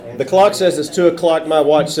The clock says it's 2 o'clock. My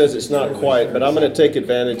watch says it's not quite, but I'm going to take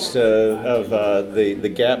advantage of the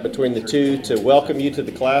gap between the two to welcome you to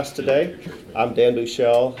the class today. I'm Dan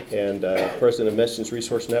Bushell, and President of Missions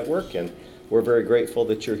Resource Network, and we're very grateful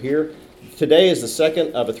that you're here. Today is the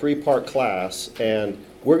second of a three-part class, and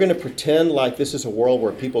we're going to pretend like this is a world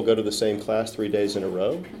where people go to the same class 3 days in a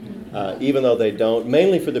row, even though they don't,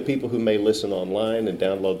 mainly for the people who may listen online and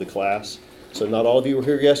download the class. So not all of you were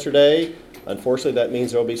here yesterday. Unfortunately, that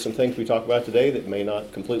means there will be some things we talk about today that may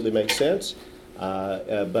not completely make sense,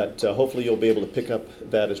 but hopefully you'll be able to pick up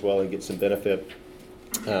that as well and get some benefit.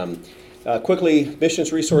 Quickly,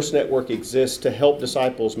 Missions Resource Network exists to help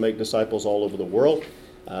disciples make disciples all over the world.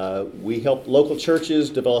 We help local churches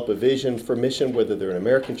develop a vision for mission, whether they're an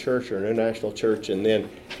American church or an international church, and then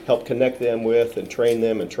help connect them with and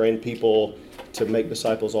train people to make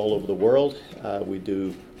disciples all over the world. We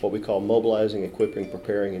do what we call mobilizing, equipping,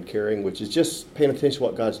 preparing, and caring, which is just paying attention to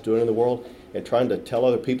what God's doing in the world and trying to tell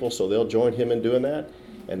other people so they'll join Him in doing that,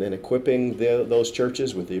 and then equipping those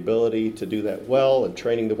churches with the ability to do that well, and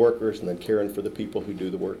training the workers, and then caring for the people who do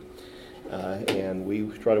the work. And we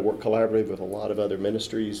try to work collaboratively with a lot of other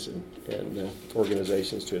ministries and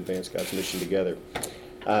organizations to advance God's mission together.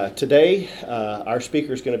 Today, our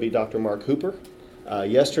speaker is going to be Dr. Mark Hooper.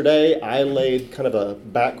 Yesterday, I laid kind of a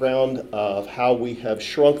background of how we have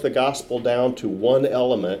shrunk the gospel down to one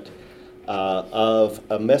element of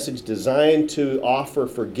a message designed to offer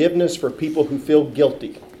forgiveness for people who feel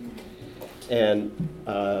guilty. And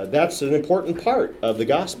that's an important part of the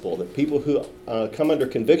gospel, that people who come under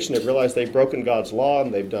conviction have realized they've broken God's law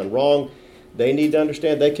and they've done wrong. They need to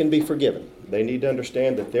understand they can be forgiven. They need to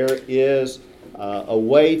understand that there is a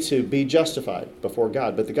way to be justified before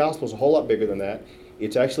God. But the gospel is a whole lot bigger than that.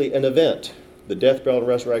 It's actually an event, the death, burial, and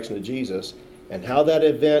resurrection of Jesus. And how that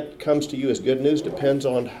event comes to you as good news depends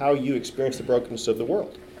on how you experience the brokenness of the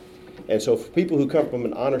world. And so for people who come from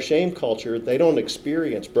an honor-shame culture, they don't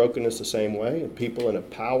experience brokenness the same way. And people in a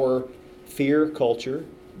power-fear culture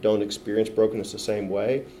don't experience brokenness the same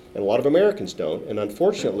way. And a lot of Americans don't. And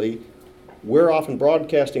unfortunately, we're often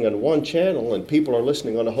broadcasting on one channel and people are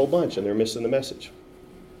listening on a whole bunch and they're missing the message.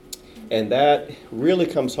 And that really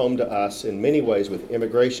comes home to us in many ways with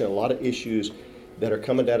immigration, a lot of issues that are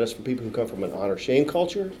coming at us from people who come from an honor-shame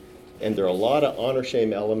culture. And there are a lot of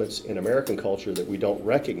honor-shame elements in American culture that we don't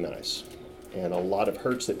recognize. And a lot of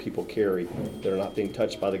hurts that people carry that are not being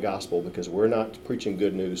touched by the gospel because we're not preaching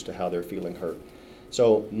good news to how they're feeling hurt.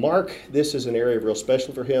 So Mark, this is an area real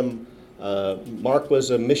special for him. Mark was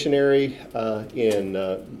a missionary in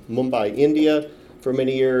Mumbai, India for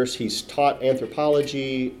many years. He's taught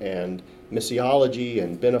anthropology and missiology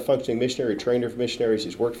and been a functioning missionary, trainer for missionaries.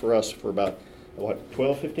 He's worked for us for about,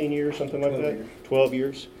 12, 15 years, something like that? 12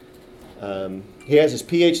 years. He has his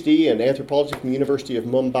PhD in anthropology from the University of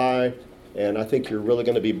Mumbai, and I think you're really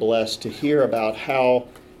going to be blessed to hear about how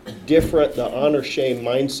different the honor-shame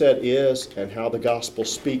mindset is and how the gospel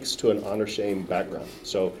speaks to an honor-shame background.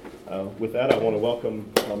 So with that, I want to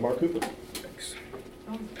welcome Mark Hooper. Thanks.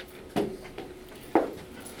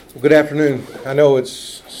 Well, good afternoon. I know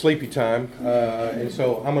it's sleepy time, and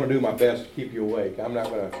so I'm going to do my best to keep you awake. I'm not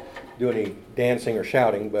going to do any dancing or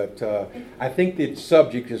shouting, but I think the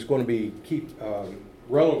subject is going to be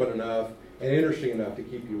relevant enough and interesting enough to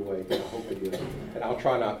keep you awake, and I hope it is. And I'll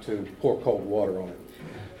try not to pour cold water on it.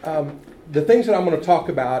 The things that I'm going to talk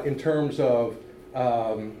about in terms of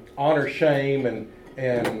honor, shame,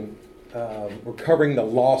 and recovering the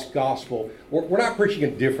lost gospel, we're not preaching a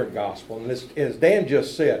different gospel. And this, as Dan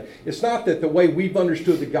just said, it's not that the way we've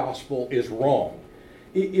understood the gospel is wrong.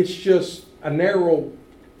 It's just a narrow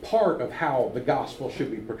part of how the gospel should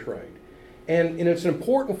be portrayed. And it's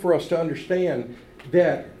important for us to understand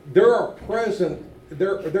that there are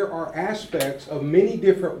aspects of many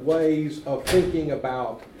different ways of thinking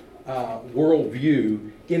about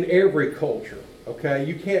worldview in every culture. Okay,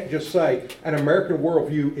 you can't just say an American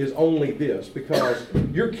worldview is only this, because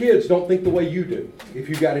your kids don't think the way you do if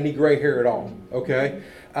you've got any gray hair at all. Okay,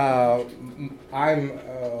 I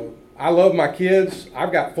love my kids.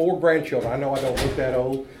 I've got 4 grandchildren. I know I don't look that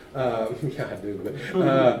old. Yeah, I do,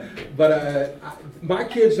 but my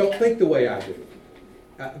kids don't think the way I do.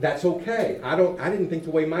 That's okay. I didn't think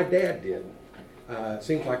the way my dad did. It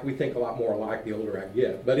seems like we think a lot more alike the older I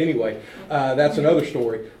get. But anyway, that's another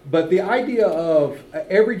story. But the idea of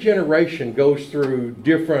every generation goes through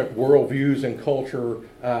different worldviews and culture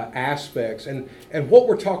aspects. And what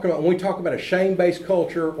we're talking about, when we talk about a shame-based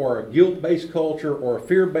culture or a guilt-based culture or a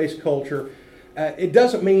fear-based culture, it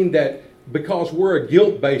doesn't mean that because we're a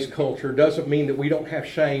guilt-based culture doesn't mean that we don't have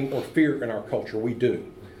shame or fear in our culture. We do.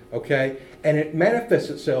 okay? And it manifests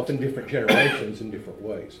itself in different generations in different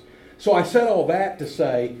ways. So I said all that to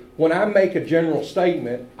say, when I make a general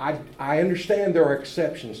statement, I understand there are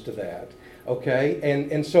exceptions to that, okay?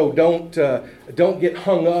 And so don't get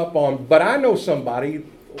hung up on, but I know somebody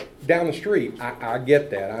down the street. I get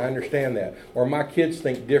that. I understand that. Or my kids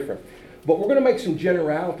think different. But we're going to make some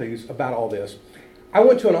generalities about all this. I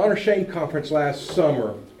went to an Honor Shame conference last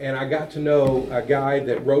summer, and I got to know a guy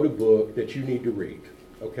that wrote a book that you need to read.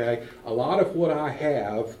 Okay? A lot of what I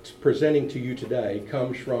have presenting to you today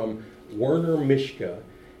comes from Werner Mischke,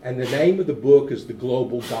 and the name of the book is The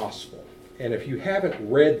Global Gospel. And if you haven't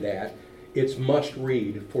read that, it's must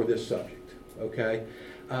read for this subject. Okay?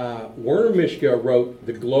 Werner Mischke wrote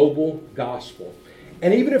The Global Gospel.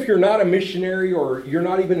 And even if you're not a missionary or you're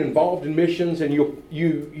not even involved in missions and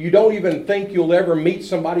you don't even think you'll ever meet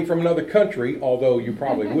somebody from another country, although you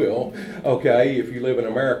probably will, okay, if you live in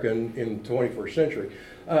America in the 21st century.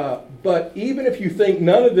 But even if you think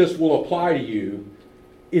none of this will apply to you,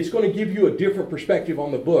 it's going to give you a different perspective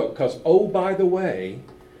on the book because, oh, by the way,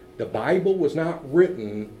 the Bible was not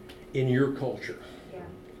written in your culture. Yeah.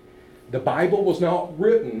 The Bible was not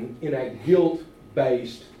written in a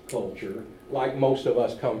guilt-based culture like most of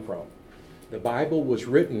us come from. The Bible was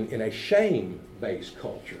written in a shame-based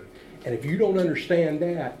culture. And if you don't understand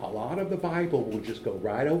that, a lot of the Bible will just go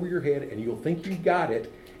right over your head and you'll think you got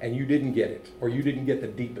it and you didn't get it, or you didn't get the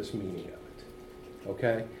deepest meaning of it.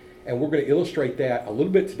 Okay? And we're going to illustrate that a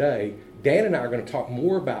little bit today. Dan and I are going to talk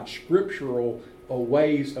more about scriptural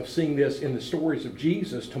ways of seeing this in the stories of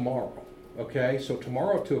Jesus tomorrow. Okay? So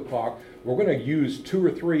tomorrow at 2 o'clock, we're going to use 2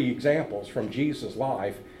 or 3 examples from Jesus'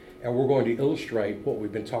 life, and we're going to illustrate what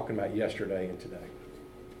we've been talking about yesterday and today.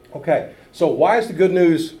 Okay, so why is the good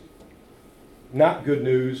news not good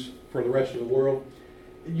news for the rest of the world?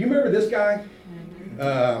 You remember this guy?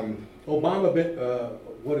 Obama,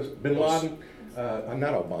 Bin Laden?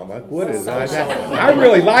 Not Obama. What is that? I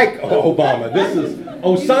really like Obama. This is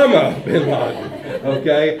Osama Bin Laden.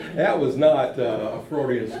 Okay, that was not a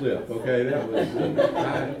Freudian slip. Okay, that was.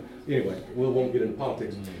 Anyway, we won't get into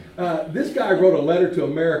politics. This guy wrote a letter to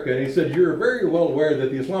America, and he said, "You're very well aware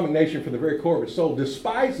that the Islamic nation, for the very core of its soul,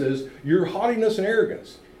 despises your haughtiness and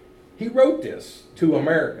arrogance." He wrote this to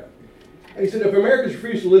America. And he said, if Americans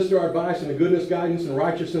refuse to listen to our advice and the goodness, guidance, and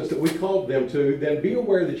righteousness that we called them to, then be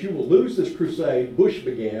aware that you will lose this crusade Bush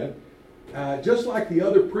began, just like the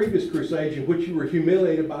other previous crusades in which you were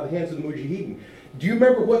humiliated by the hands of the Mujahideen. Do you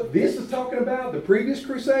remember what this is talking about, the previous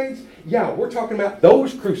crusades? Yeah, we're talking about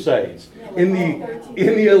those crusades in the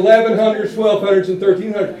 1100s, 1200s, and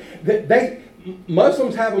 1300s.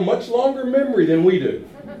 Muslims have a much longer memory than we do,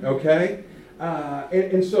 okay?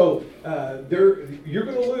 So you're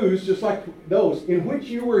going to lose just like those in which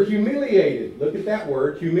you were humiliated. Look at that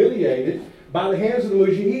word, humiliated, by the hands of the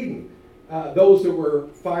Mujahideen, those that were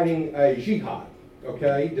fighting a jihad,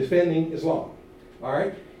 okay, defending Islam. All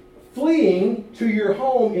right, fleeing to your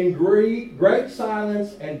home in great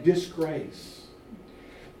silence and disgrace.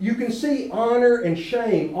 You can see honor and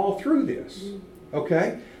shame all through this.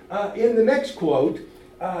 Okay, in the next quote.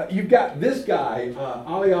 You've got this guy,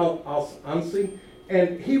 Ali Al-Ansi,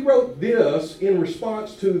 and he wrote this in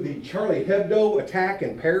response to the Charlie Hebdo attack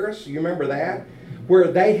in Paris. You remember that? Where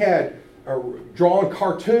they had drawn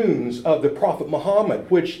cartoons of the Prophet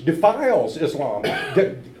Muhammad, which defiles Islam.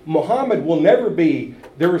 Muhammad will never be,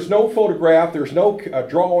 there is no photograph, there's no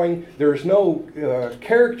drawing, there's no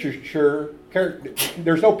caricature,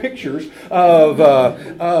 there's no pictures of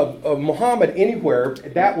Muhammad anywhere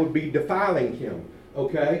that would be defiling him.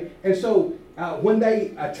 Okay, and so when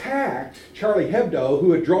they attacked Charlie Hebdo,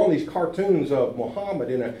 who had drawn these cartoons of Muhammad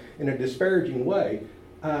in a disparaging way,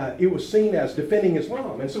 it was seen as defending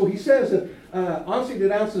Islam. And so he says that Ansi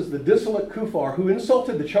denounces the dissolute kuffar who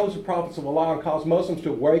insulted the chosen prophets of Allah and caused Muslims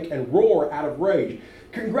to awake and roar out of rage.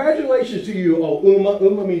 Congratulations to you, O Ummah,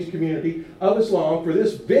 Ummah means community, of Islam, for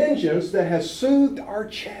this vengeance that has soothed our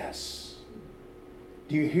chests.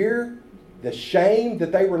 Do you hear the shame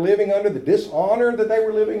that they were living under, the dishonor that they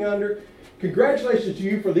were living under? Congratulations to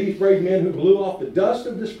you for these brave men who blew off the dust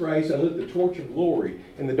of disgrace and lit the torch of glory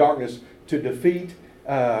in the darkness to defeat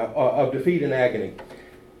and agony.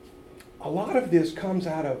 A lot of this comes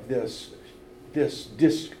out of this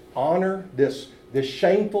dishonor, this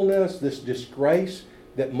shamefulness, this disgrace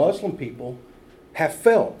that Muslim people have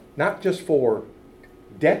felt, not just for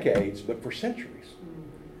decades, but for centuries.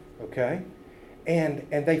 Okay? And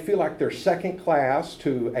they feel like they're second class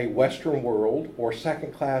to a Western world or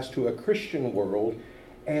second class to a Christian world.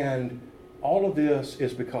 And all of this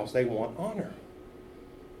is because they want honor.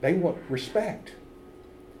 They want respect.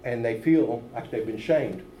 And they feel like they've been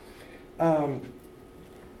shamed.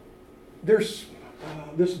 there's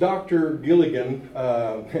this Dr. Gilligan,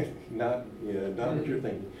 not what you're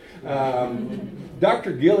thinking.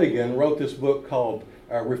 Dr. Gilligan wrote this book called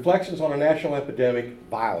Reflections on a National Epidemic,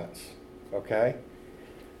 Violence, okay?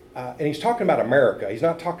 And he's talking about America. He's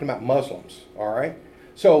not talking about Muslims, all right?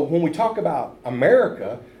 So when we talk about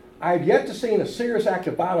America, I have yet to see a serious act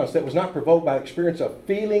of violence that was not provoked by the experience of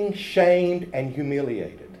feeling shamed and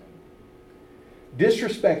humiliated,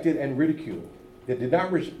 disrespected and ridiculed, that did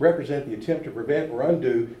not represent the attempt to prevent or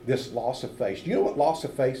undo this loss of face. Do you know what loss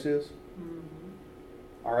of face is?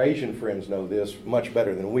 Our Asian friends know this much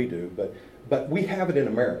better than we do, but we have it in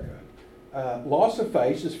America. Loss of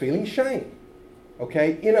face is feeling shame,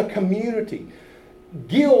 okay, in a community.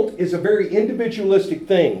 Guilt is a very individualistic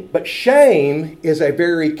thing, but shame is a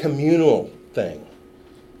very communal thing,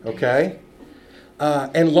 okay?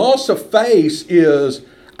 And loss of face is,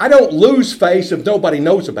 I don't lose face if nobody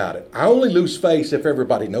knows about it. I only lose face if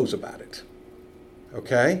everybody knows about it,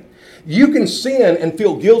 okay? You can sin and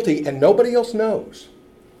feel guilty and nobody else knows.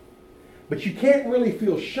 But you can't really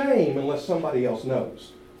feel shame unless somebody else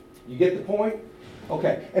knows. You get the point?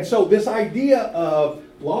 Okay, and so this idea of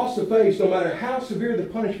loss of face, no matter how severe the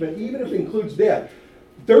punishment, even if it includes death,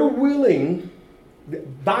 they're willing,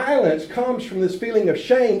 violence comes from this feeling of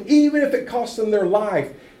shame, even if it costs them their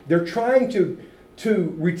life. They're trying to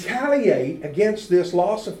retaliate against this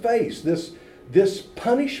loss of face, this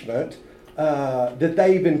punishment that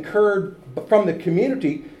they've incurred from the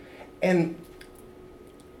community. And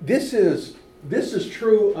this is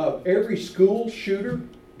true of every school shooter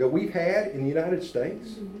that we've had in the United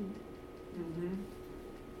States.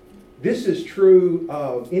 This is true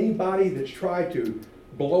of anybody that's tried to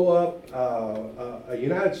blow up a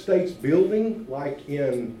United States building like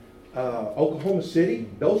in Oklahoma City.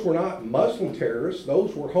 Those were not Muslim terrorists.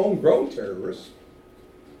 Those were homegrown terrorists,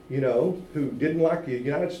 who didn't like the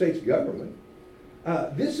United States government.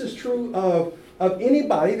 This is true of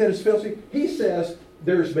anybody that is filthy. He says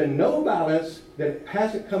there's been no violence that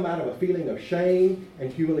hasn't come out of a feeling of shame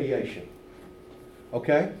and humiliation.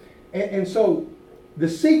 Okay? And so the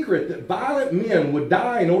secret that violent men would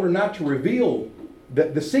die in order not to reveal,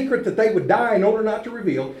 the secret that they would die in order not to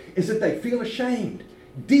reveal, is that they feel ashamed.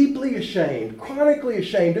 Deeply ashamed, chronically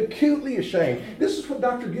ashamed, acutely ashamed. This is what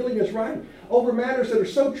Dr. Gilligan is writing. Over matters that are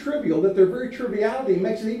so trivial that their very triviality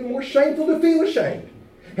makes it even more shameful to feel ashamed.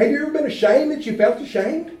 Have you ever been ashamed that you felt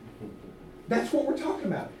ashamed? That's what we're talking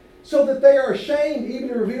about. So that they are ashamed even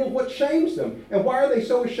to reveal what shames them. And why are they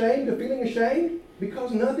so ashamed of feeling ashamed?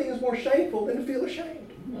 Because nothing is more shameful than to feel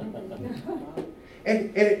ashamed.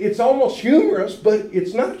 And it's almost humorous, but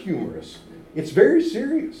it's not humorous. It's very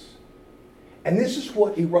serious. And this is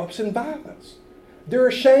what erupts in violence. They're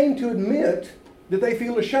ashamed to admit that they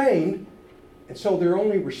feel ashamed, and so their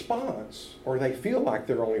only response, or they feel like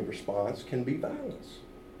their only response, can be violence.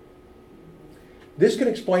 This can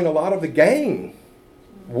explain a lot of the gang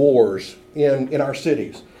wars in our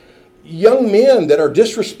cities. Young men that are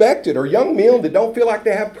disrespected, or young men that don't feel like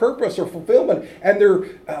they have purpose or fulfillment, and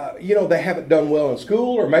they haven't done well in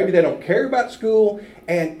school, or maybe they don't care about school,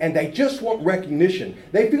 and they just want recognition.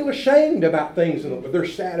 They feel ashamed about things, their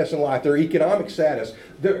status in life, their economic status,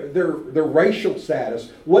 their racial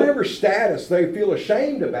status, whatever status they feel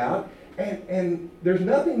ashamed about, and there's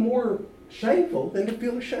nothing more shameful than to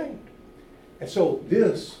feel ashamed. And so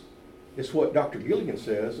this is what Dr. Gilligan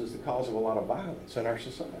says is the cause of a lot of violence in our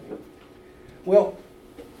society. Well,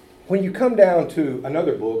 when you come down to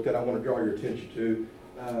another book that I want to draw your attention to,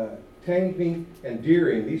 Tangney and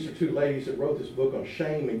Deering, these are two ladies that wrote this book on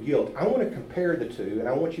shame and guilt. I want to compare the two, and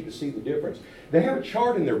I want you to see the difference. They have a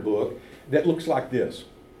chart in their book that looks like this.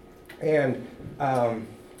 And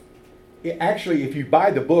actually, if you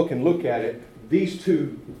buy the book and look at it, these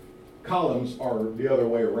two columns are the other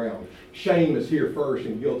way around. Shame is here first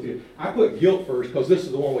and guilt here. I put guilt first because this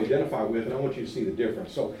is the one we identify with, and I want you to see the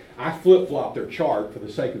difference. So I flip-flopped their chart for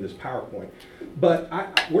the sake of this PowerPoint. But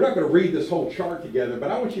we're not going to read this whole chart together, but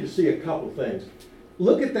I want you to see a couple things.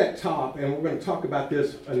 Look at that top, and we're going to talk about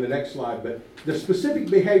this in the next slide, but the specific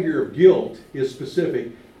behavior of guilt is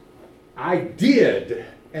specific. I did,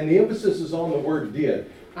 and the emphasis is on the word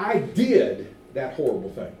did. I did that horrible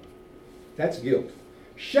thing. That's guilt.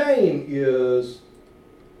 Shame is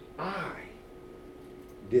I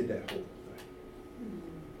did that horrible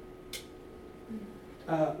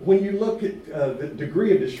thing. When you look at the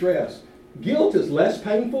degree of distress, guilt is less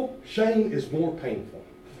painful, shame is more painful.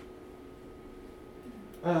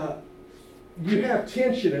 You have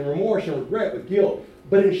tension and remorse and regret with guilt,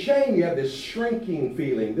 but in shame you have this shrinking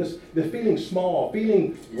feeling, the feeling small,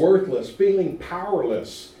 feeling worthless, feeling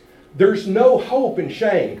powerless. There's no hope in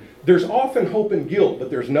shame. There's often hope in guilt, but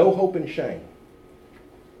there's no hope in shame.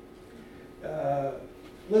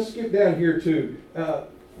 Let's skip down here to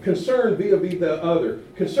concern vis-a-vis the other.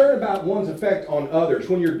 Concern about one's effect on others.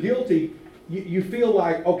 When you're guilty, you feel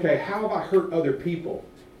like, okay, how have I hurt other people?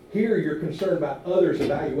 Here you're concerned about others'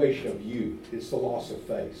 evaluation of you. It's the loss of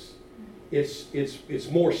face. It's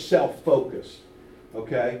more self-focused,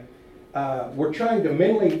 okay? We're trying to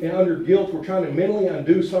mentally, under guilt, we're trying to mentally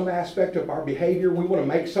undo some aspect of our behavior. We want to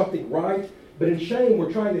make something right. But in shame,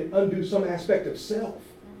 we're trying to undo some aspect of self.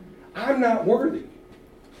 I'm not worthy.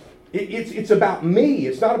 It's about me.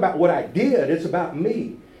 It's not about what I did. It's about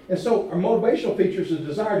me. And so our motivational features is a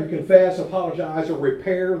desire to confess, apologize, or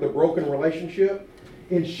repair the broken relationship.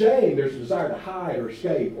 In shame, there's a desire to hide or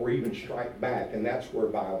escape or even strike back, and that's where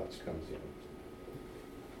violence comes in.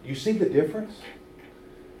 You see the difference?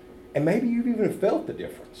 And maybe you've even felt the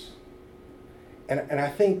difference. And I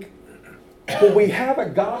think when we have a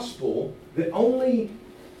gospel that only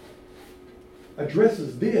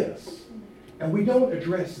addresses this, and we don't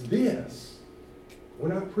address this,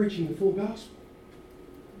 we're not preaching the full gospel.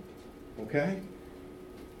 Okay?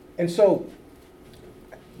 And so,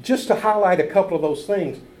 just to highlight a couple of those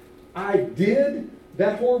things, I did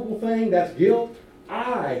that horrible thing, that's guilt.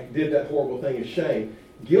 I did that horrible thing is shame.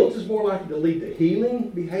 Guilt is more likely to lead to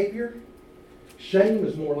healing behavior. Shame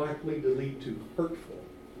is more likely to lead to hurtful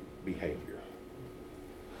behavior.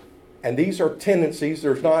 And these are tendencies.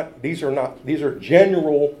 These are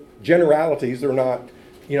generalities. They're not,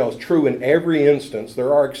 true in every instance.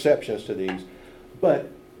 There are exceptions to these.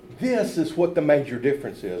 But this is what the major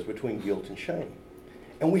difference is between guilt and shame.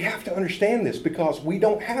 And we have to understand this because we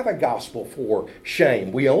don't have a gospel for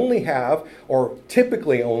shame. We only have, or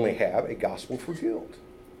typically only have, a gospel for guilt.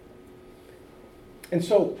 And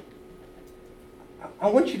so, I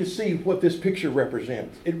want you to see what this picture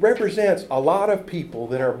represents. It represents a lot of people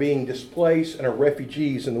that are being displaced and are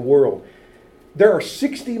refugees in the world. There are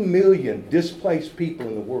 60 million displaced people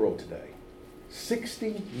in the world today.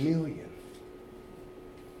 60 million.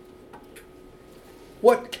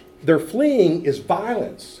 What they're fleeing is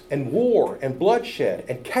violence and war and bloodshed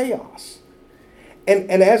and chaos. And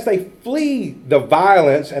as they flee the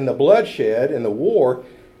violence and the bloodshed and the war,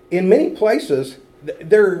 in many places,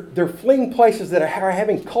 they're fleeing places that are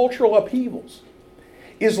having cultural upheavals.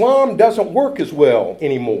 Islam doesn't work as well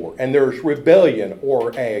anymore, and there's rebellion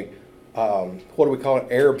or a, what do we call it,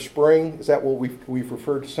 Arab Spring? Is that what we've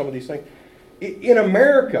referred to some of these things? In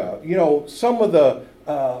America, some of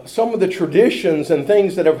the traditions and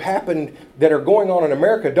things that have happened that are going on in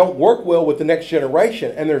America don't work well with the next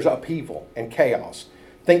generation, and there's upheaval and chaos.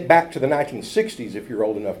 Think back to the 1960s if you're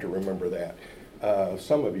old enough to remember that.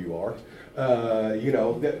 Some of you are.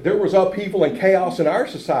 There was upheaval and chaos in our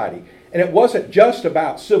society. And it wasn't just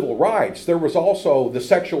about civil rights. There was also the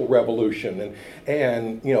sexual revolution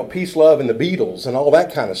and peace, love, and the Beatles and all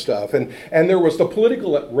that kind of stuff. And there was the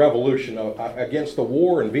political revolution against the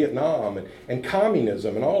war in Vietnam and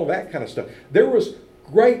communism and all of that kind of stuff. There was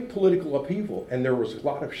great political upheaval, and there was a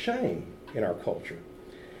lot of shame in our culture.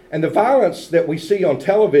 And the violence that we see on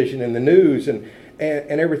television and the news and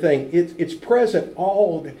everything, it's present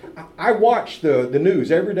all. I watch the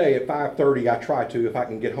news every day at 5:30. I try to, if I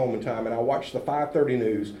can get home in time, and I watch the 5:30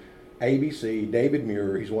 news, ABC, David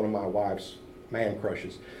Muir. He's one of my wife's man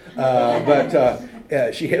crushes.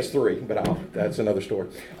 But she has 3, but that's another story.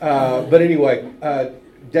 But anyway,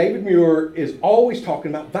 David Muir is always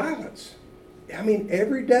talking about violence. I mean,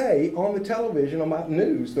 every day on the television, about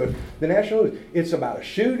news, the national news, it's about a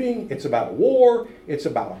shooting, it's about a war, it's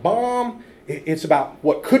about a bomb. It's about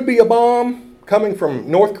what could be a bomb coming from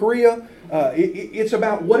North Korea. It's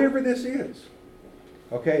about whatever this is.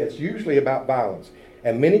 Okay, it's usually about violence.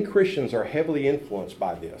 And many Christians are heavily influenced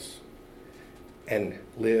by this and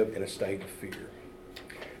live in a state of fear.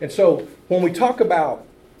 And so when we talk about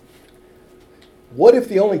what if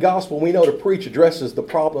the only gospel we know to preach addresses the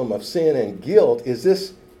problem of sin and guilt, is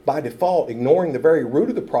this by default ignoring the very root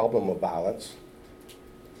of the problem of violence,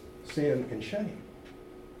 sin and shame?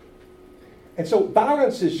 And so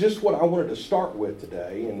violence is just what I wanted to start with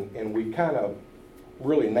today, and we kind of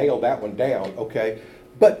really nailed that one down, okay?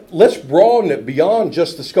 But let's broaden it beyond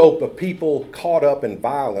just the scope of people caught up in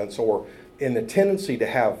violence or in the tendency to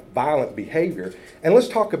have violent behavior. And let's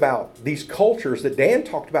talk about these cultures that Dan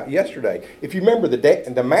talked about yesterday. If you remember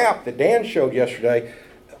the map that Dan showed yesterday,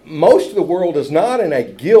 most of the world is not in a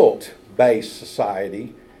guilt-based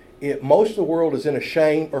society. Most of the world is in a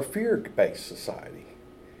shame or fear-based society.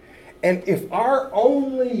 And if our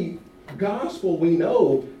only gospel we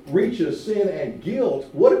know reaches sin and guilt,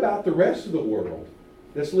 what about the rest of the world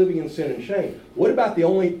that's living in sin and shame? What about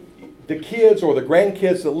the the kids or the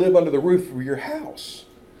grandkids that live under the roof of your house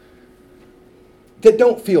that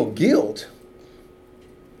don't feel guilt.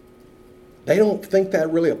 They don't think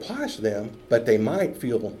that really applies to them, but they might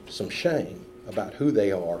feel some shame about who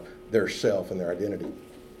they are, their self, and their identity.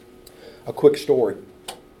 A quick story.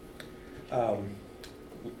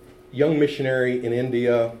 Young missionary in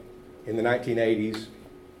India in the 1980s,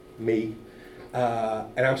 me,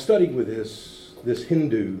 and I'm studying with this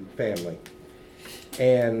Hindu family.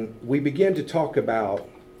 And we began to talk about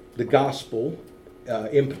the gospel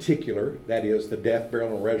in particular, that is the death,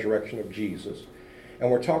 burial, and resurrection of Jesus. And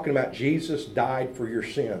we're talking about Jesus died for your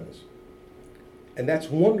sins. And that's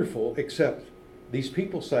wonderful, except these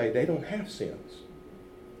people say they don't have sins.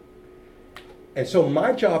 And so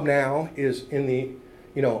my job now is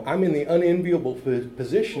I'm in the unenviable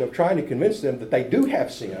position of trying to convince them that they do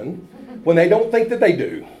have sin when they don't think that they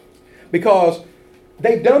do. Because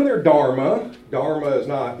they've done their dharma. Dharma is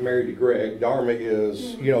not married to Greg. Dharma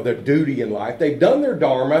is, their duty in life. They've done their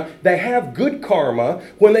dharma. They have good karma.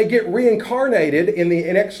 When they get reincarnated in the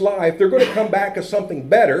next life, they're going to come back as something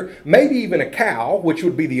better, maybe even a cow, which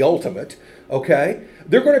would be the ultimate, okay?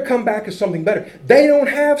 They're going to come back as something better. They don't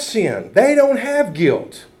have sin. They don't have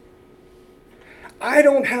guilt. I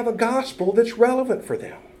don't have a gospel that's relevant for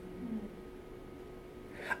them.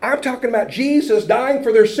 I'm talking about Jesus dying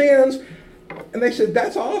for their sins. And they said,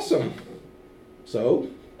 that's awesome. So,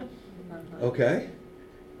 okay,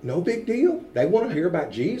 no big deal. They want to hear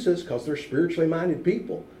about Jesus because they're spiritually minded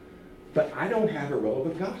people. But I don't have a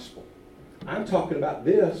relevant gospel. I'm talking about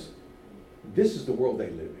this. This is the world they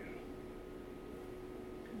live in.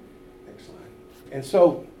 Next slide. And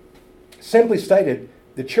so, simply stated,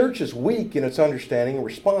 the church is weak in its understanding and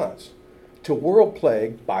response to a world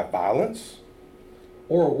plagued by violence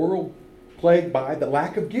or a world plagued by the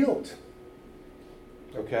lack of guilt.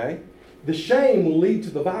 Okay? The shame will lead to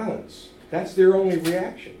the violence. That's their only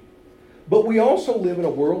reaction. But we also live in a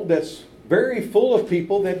world that's very full of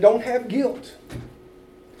people that don't have guilt.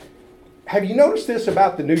 Have you noticed this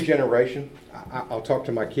about the new generation? I'll talk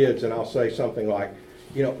to my kids and I'll say something like,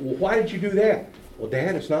 well, why did you do that? Well,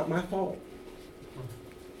 Dad, it's not my fault.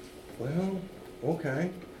 Well,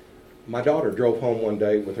 okay. My daughter drove home one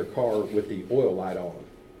day with her car with the oil light on.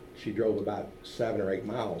 She drove about 7 or 8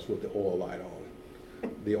 miles with the oil light on.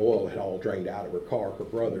 The oil had all drained out of her car. Her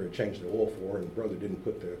brother had changed the oil for her, and the brother didn't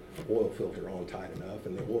put the oil filter on tight enough,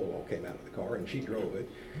 and the oil all came out of the car, and she drove it.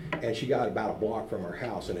 And she got about a block from her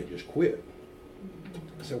house, and it just quit.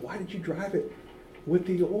 I said, why did you drive it with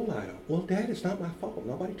the oil light on? Well, Dad, it's not my fault.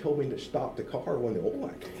 Nobody told me to stop the car when the oil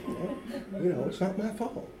light came on. It's not my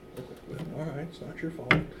fault. Well, all right, it's not your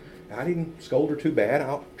fault. I didn't scold her too bad.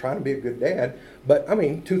 I'll try to be a good dad. But,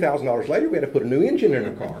 $2,000 later, we had to put a new engine in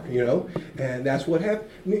the car, And that's what happened.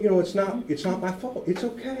 It's not my fault. It's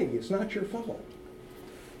okay. It's not your fault.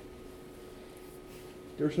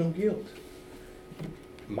 There's no guilt.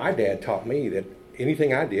 My dad taught me that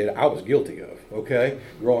anything I did, I was guilty of, okay,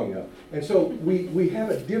 growing up. And so we have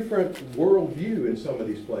a different worldview in some of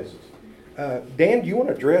these places. Dan, do you want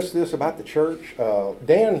to address this about the church?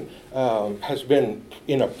 Dan has been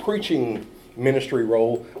in a preaching ministry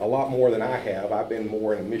role a lot more than I have. I've been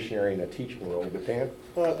more in a missionary and a teaching role. But Dan?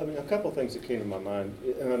 Well, a couple of things that came to my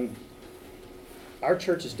mind. Our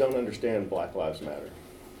churches don't understand Black Lives Matter.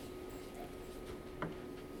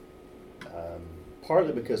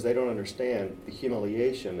 Partly because they don't understand the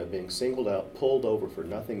humiliation of being singled out, pulled over for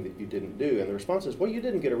nothing that you didn't do. And the response is, well, you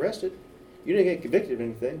didn't get arrested. You didn't get convicted of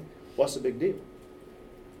anything. What's the big deal?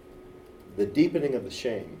 The deepening of the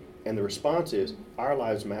shame. And the response is, our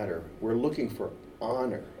lives matter. We're looking for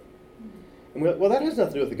honor. And well, that has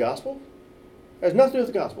nothing to do with the gospel. It has nothing to do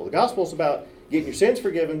with the gospel. The gospel is about getting your sins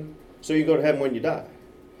forgiven so you go to heaven when you die.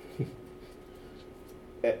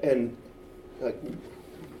 And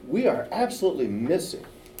we are absolutely missing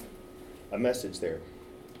a message there.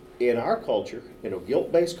 In our culture, in a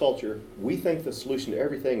guilt-based culture, we think the solution to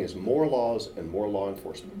everything is more laws and more law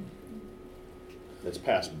enforcement. Let's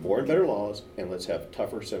pass more and better laws, and let's have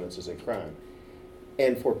tougher sentences in crime.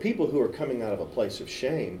 And for people who are coming out of a place of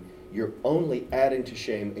shame, you're only adding to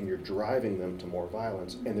shame and you're driving them to more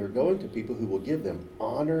violence. And they're going to people who will give them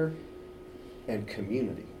honor and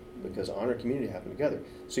community, because honor and community happen together.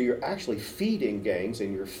 So you're actually feeding gangs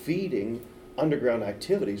and you're feeding underground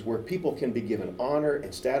activities where people can be given honor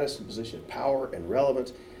and status and position of power and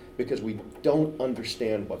relevance because we don't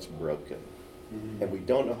understand what's broken. And we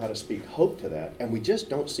don't know how to speak hope to that. And we just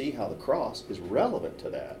don't see how the cross is relevant to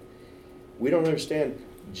that. We don't understand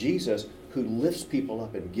Jesus, who lifts people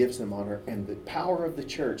up and gives them honor, and the power of the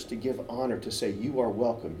church to give honor, to say you are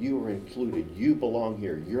welcome, you are included, you belong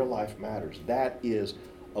here, your life matters. That is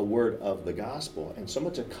a word of the gospel. And so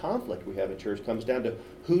much of conflict we have in church comes down to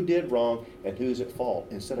who did wrong and who's at fault,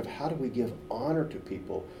 instead of how do we give honor to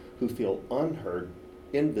people who feel unheard,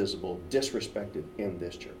 invisible, disrespected in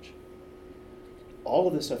this church. All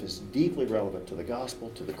of this stuff is deeply relevant to the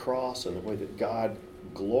gospel, to the cross, and the way that God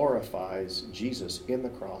glorifies Jesus in the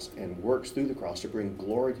cross and works through the cross to bring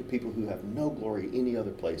glory to people who have no glory any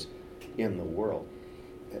other place in the world.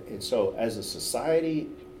 And so as a society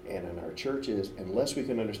and in our churches, unless we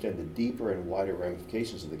can understand the deeper and wider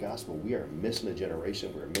ramifications of the gospel, we are missing a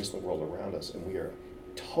generation, we're missing the world around us, and we are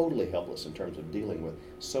totally helpless in terms of dealing with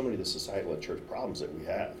so many of the societal and church problems that we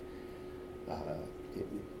have.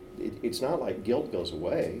 It's not like guilt goes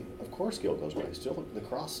away. Of course guilt goes away. Still, the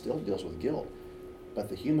cross still deals with guilt. But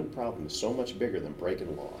the human problem is so much bigger than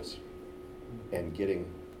breaking laws and getting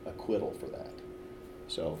acquittal for that.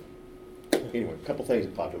 So, anyway, a couple things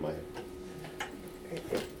that popped in my head.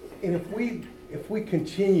 And if we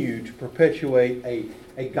continue to perpetuate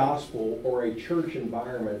a gospel or a church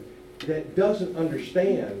environment that doesn't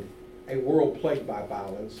understand a world plagued by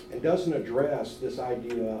violence and doesn't address this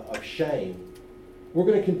idea of shame, we're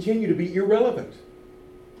going to continue to be irrelevant.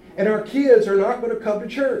 And our kids are not going to come to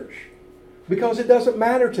church because it doesn't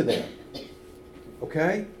matter to them.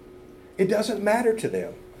 Okay? It doesn't matter to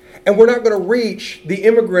them. And we're not going to reach the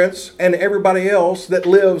immigrants and everybody else that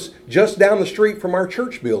lives just down the street from our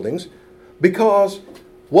church buildings because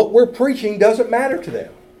what we're preaching doesn't matter to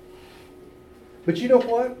them. But you know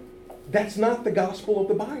what? That's not the gospel of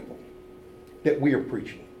the Bible that we are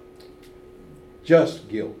preaching. Just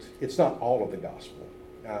guilt. It's not all of the gospel.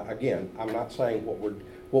 Again, I'm not saying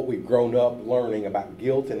what we've grown up learning about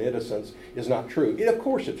guilt and innocence is not true. Of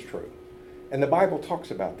course it's true. And the Bible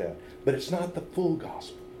talks about that. But it's not the full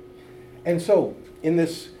gospel. And so, in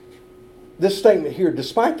this statement here,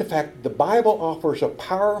 despite the fact that the Bible offers a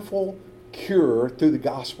powerful cure through the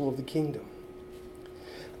gospel of the kingdom,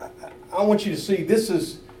 I want you to see this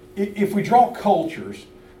is, if we draw cultures,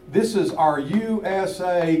 this is our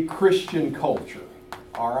USA Christian culture.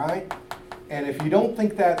 All right? And if you don't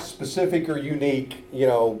think that's specific or unique,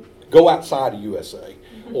 go outside of USA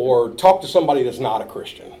or talk to somebody that's not a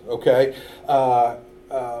Christian, okay?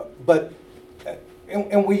 But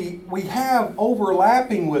we have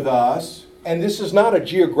overlapping with us, and this is not a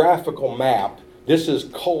geographical map. This is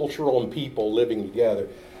cultural and people living together.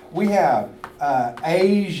 We have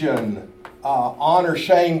Asian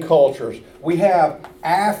honor-shame cultures. We have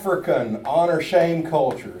African honor-shame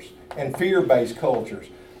cultures and fear-based cultures.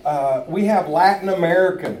 We have Latin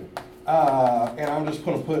American, and I'm just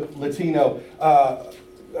going to put Latino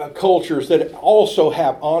cultures that also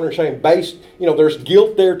have honor-shame based. There's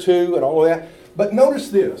guilt there too and all of that. But notice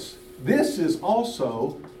this. This is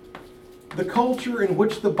also the culture in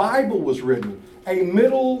which the Bible was written. A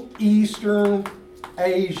Middle Eastern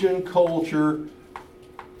Asian culture,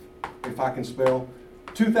 if I can spell,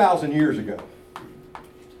 2,000 years ago.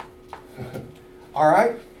 All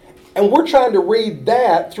right? And we're trying to read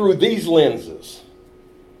that through these lenses.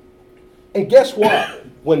 And guess what?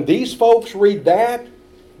 When these folks read that,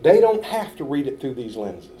 they don't have to read it through these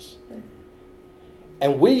lenses.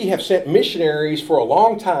 And we have sent missionaries for a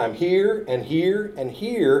long time here and here and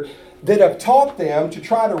here that have taught them to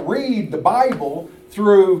try to read the Bible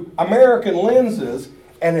through American lenses,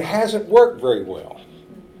 and it hasn't worked very well.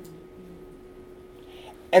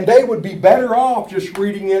 And they would be better off just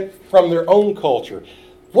reading it from their own culture.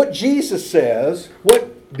 What Jesus says,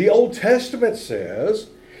 what the Old Testament says,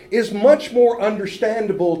 is much more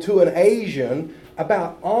understandable to an Asian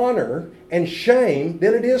about honor and shame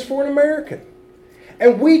than it is for an American.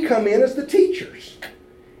 And we come in as the teachers.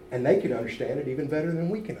 And they can understand it even better than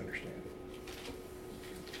we can understand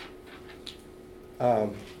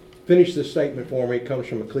it. Finish this statement for me. It comes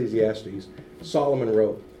from Ecclesiastes. Solomon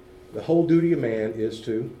wrote, "The whole duty of man is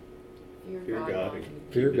to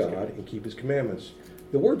fear God and keep His commandments."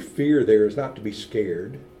 The word fear there is not to be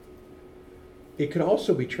scared. It could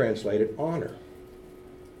also be translated honor.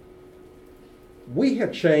 We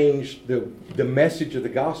have changed the message of the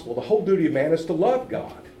gospel. The whole duty of man is to love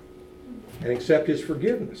God and accept His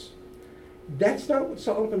forgiveness. That's not what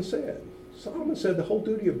Solomon said. Solomon said the whole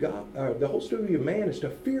duty of man is to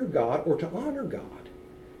fear God or to honor God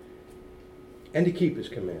and to keep His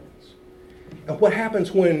commandments. And what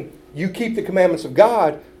happens when you keep the commandments of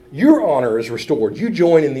God? Your honor is restored. You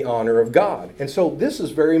join in the honor of God. And so this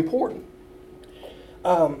is very important.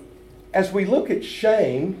 As we look at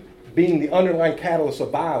shame being the underlying catalyst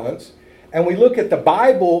of violence, and we look at the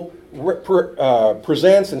Bible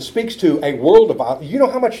presents and speaks to a world of violence. You know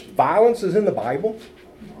how much violence is in the Bible?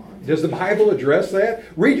 Does the Bible address that?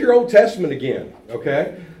 Read your Old Testament again,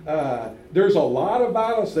 okay? There's a lot of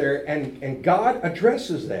violence there, and God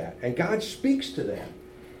addresses that, and God speaks to that.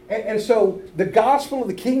 And so the gospel of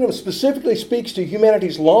the kingdom specifically speaks to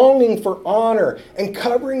humanity's longing for honor and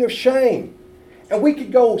covering of shame. And we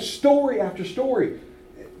could go story after story.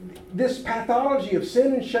 This pathology of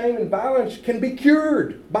sin and shame and violence can be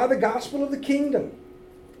cured by the gospel of the kingdom.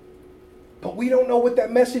 But we don't know what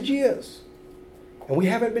that message is. And we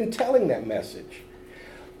haven't been telling that message.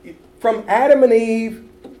 From Adam and Eve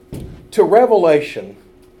to Revelation,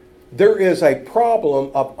 there is a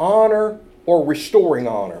problem of honor or restoring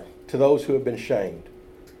honor to those who have been shamed.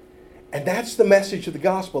 And that's the message of the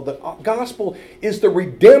gospel. The gospel is the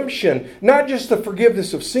redemption, not just the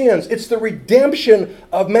forgiveness of sins, it's the redemption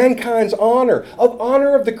of mankind's honor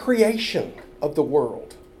of the creation of the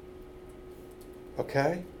world.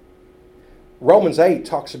 Okay? Romans 8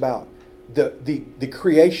 talks about the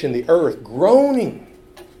creation, the earth, groaning.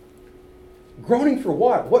 Groaning for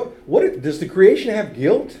what? What does the creation have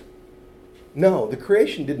guilt? No, the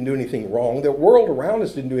creation didn't do anything wrong. The world around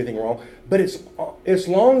us didn't do anything wrong. But it's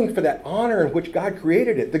longing for that honor in which God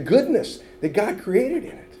created it, the goodness that God created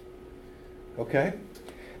in it. Okay?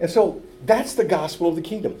 And so that's the gospel of the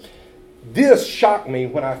kingdom. This shocked me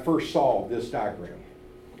when I first saw this diagram.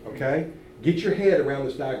 Okay? Get your head around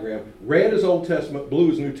this diagram. Red is Old Testament,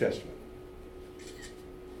 blue is New Testament.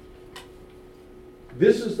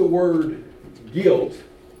 This is the word guilt.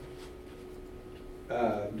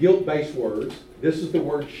 Guilt-based words. This is the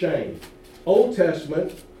word shame. Old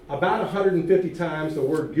Testament, about 150 times the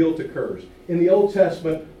word guilt occurs. In the Old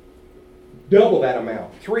Testament, double that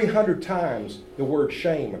amount. 300 times the word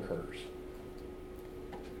shame occurs.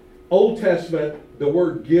 Old Testament, the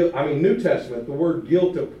word guilt, New Testament, the word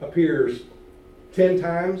guilt appears 10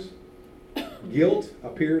 times. Guilt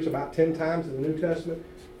appears about 10 times in the New Testament.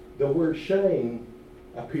 The word shame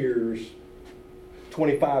appears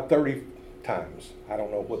 25, 30 times. I don't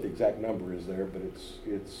know what the exact number is there, but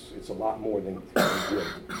it's a lot more than guilt.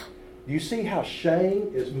 Do you see how shame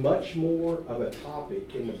is much more of a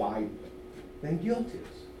topic in the Bible than guilt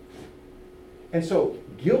is? And so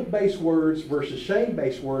guilt-based words versus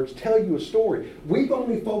shame-based words tell you a story. We've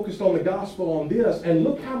only focused on the gospel on this, and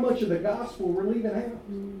look how much of the gospel we're leaving out.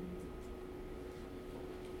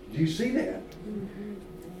 Do you see that?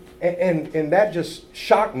 And that just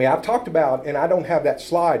shocked me. I've talked about, and I don't have that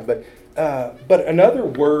slide, but another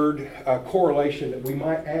word correlation that we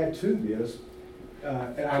might add to this,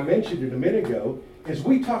 and I mentioned it a minute ago, is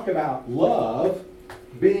we talk about love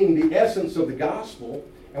being the essence of the gospel,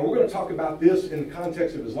 and we're going to talk about this in the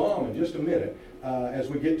context of Islam in just a minute as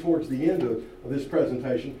we get towards the end of this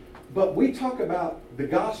presentation. But we talk about the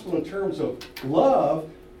gospel in terms of love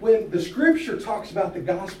when the scripture talks about the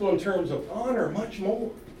gospel in terms of honor much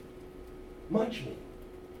more. Much more.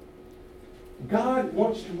 God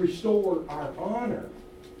wants to restore our honor,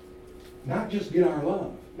 not just get our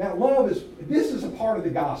love. Now, this is a part of the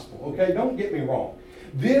gospel, okay? Don't get me wrong.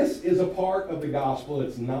 This is a part of the gospel.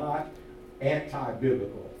 It's not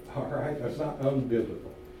anti-biblical, all right? It's not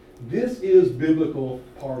unbiblical. This is biblical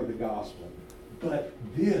part of the gospel, but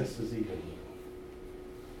this is even more.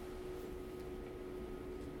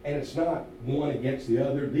 And it's not one against the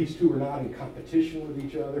other. These two are not in competition with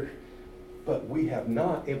each other. But we have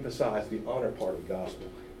not emphasized the honor part of the gospel.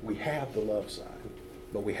 We have the love side,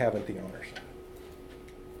 but we haven't the honor side.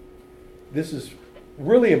 This is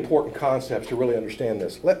really important concepts to really understand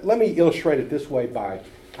this. Let me illustrate it this way by,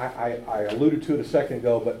 I alluded to it a second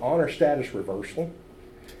ago, but honor status reversal.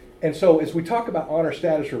 And so as we talk about honor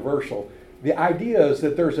status reversal, the idea is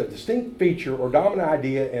that there's a distinct feature or dominant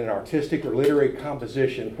idea in an artistic or literary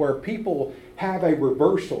composition where people have a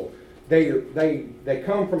reversal. They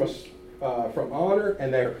come from honor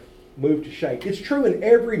and they're moved to shame. It's true in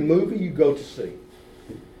every movie you go to see.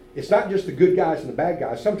 It's not just the good guys and the bad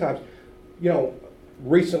guys. Sometimes,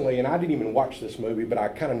 recently, and I didn't even watch this movie, but I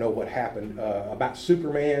kind of know what happened about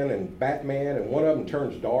Superman and Batman, and one of them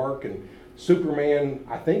turns dark, and Superman,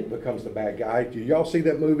 I think, becomes the bad guy. Did y'all see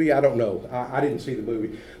that movie? I don't know. I didn't see the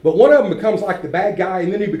movie. But one of them becomes like the bad guy,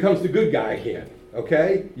 and then he becomes the good guy again.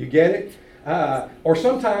 Okay? You get it? Or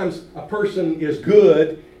sometimes a person is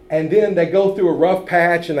good, and then they go through a rough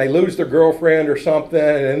patch, and they lose their girlfriend or something,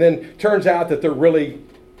 and then turns out that they're really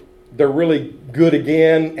good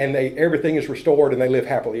again, and everything is restored, and they live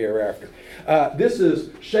happily ever after. This is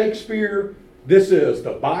Shakespeare. This is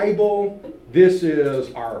the Bible. This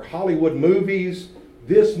is our Hollywood movies.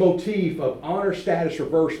 This motif of honor status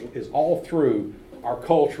reversal is all through our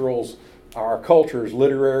culture's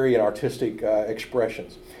literary and artistic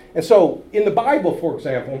expressions. And so in the Bible, for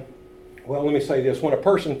example, well, let me say this. When a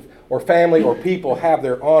person or family or people have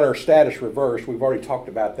their honor status reversed, we've already talked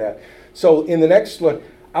about that. So in the next one,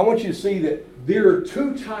 I want you to see that there are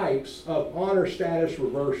two types of honor status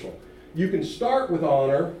reversal. You can start with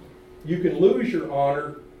honor, you can lose your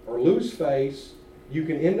honor or lose face, you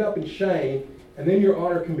can end up in shame, and then your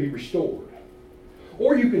honor can be restored.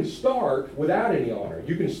 Or you can start without any honor.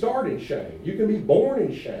 You can start in shame. You can be born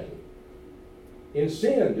in shame. In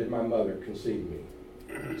sin did my mother conceive me.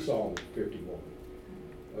 Psalm 51.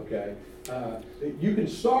 Okay? You can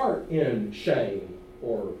start in shame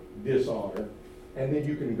or dishonor, and then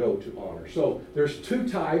you can go to honor. So there's two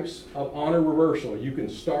types of honor reversal. You can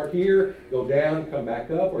start here, go down, come back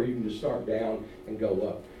up, or you can just start down and go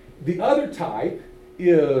up. The other type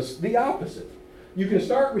is the opposite. You can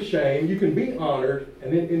start with shame, you can be honored,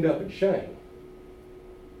 and then end up in shame.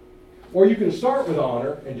 Or you can start with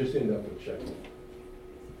honor and just end up in shame.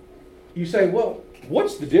 You say, well,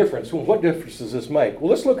 what's the difference? Well, what difference does this make? Well,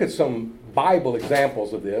 let's look at some Bible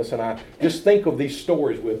examples of this, and I just think of these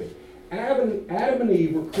stories with me. Adam and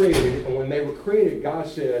Eve were created, and when they were created, God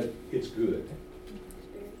said, it's good.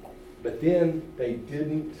 But then they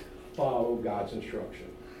didn't follow God's instruction,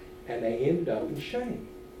 and they ended up in shame.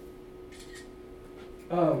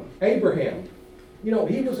 Abraham, he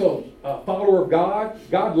was a follower of God.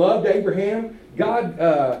 God loved Abraham.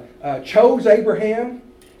 God chose Abraham,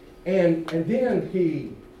 and then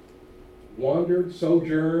he wandered,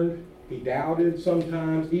 sojourned. He doubted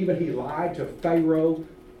sometimes. Even he lied to Pharaoh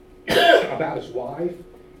about his wife.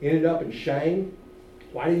 Ended up in shame.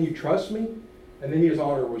 Why didn't you trust me? And then his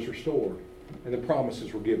honor was restored, and the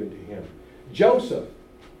promises were given to him. Joseph,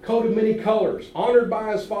 coat of many colors, honored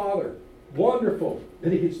by his father. Wonderful.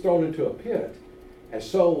 Then he gets thrown into a pit and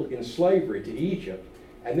sold in slavery to Egypt.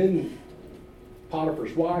 And then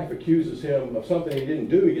Potiphar's wife accuses him of something he didn't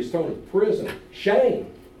do. He gets thrown in prison. Shame.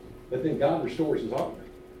 But then God restores his honor.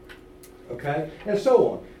 Okay? And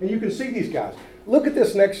so on. And you can see these guys. Look at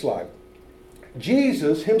this next slide.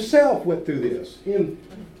 Jesus himself went through this. In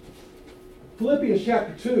Philippians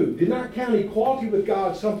chapter 2, did not count equality with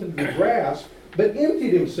God something to be grasped, but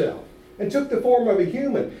emptied himself and took the form of a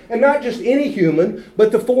human. And not just any human,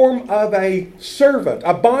 but the form of a servant,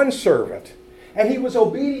 a bondservant. And he was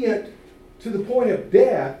obedient to the point of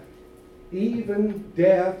death, even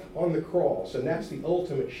death on the cross. And that's the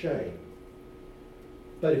ultimate shame.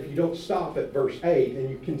 But if you don't stop at verse 8 and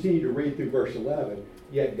you continue to read through verse 11,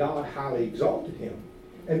 yet God highly exalted him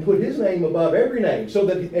and put his name above every name, so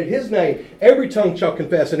that at his name every tongue shall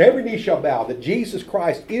confess and every knee shall bow that Jesus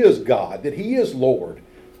Christ is God, that he is Lord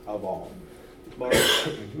of all. Mark,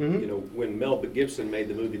 when Mel Gibson made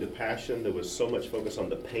the movie The Passion, there was so much focus on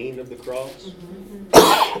the pain of the cross.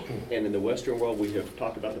 And in the Western world, we have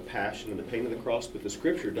talked about the passion and the pain of the cross, but the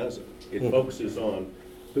Scripture doesn't. It focuses on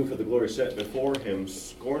who for the glory set before him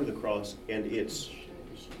scorned the cross and its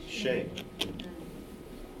shame.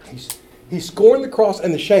 He scorned the cross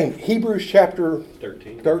and the shame. Hebrews chapter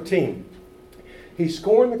 13. He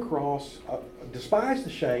scorned the cross, despised the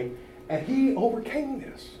shame, and he overcame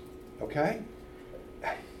this. Okay?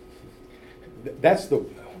 That's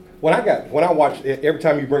when I watch every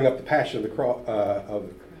time you bring up the Passion of the Cross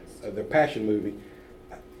of the Passion movie,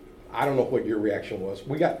 I don't know what your reaction was.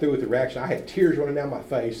 We got through with the reaction. I had tears running down my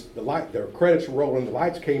face. The credits were rolling. The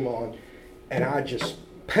lights came on, and I just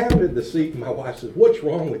pounded the seat. And my wife said, "What's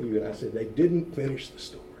wrong with you?" And I said, "They didn't finish the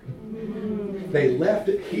story. They left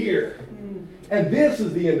it here, and this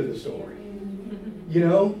is the end of the story."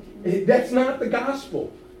 That's not the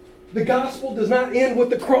gospel. The gospel does not end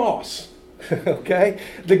with the cross. Okay?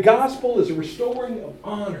 The gospel is a restoring of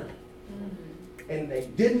honor. And they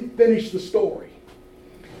didn't finish the story.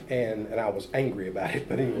 And I was angry about it,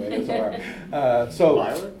 but anyway, it's all right.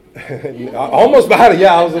 Violent? Almost violent,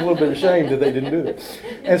 yeah. I was a little bit ashamed that they didn't do that.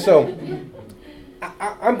 And so,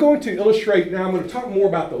 I'm going to illustrate, now I'm going to talk more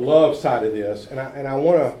about the love side of this, and I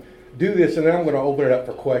want to do this, and then I'm going to open it up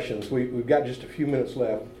for questions. We've got just a few minutes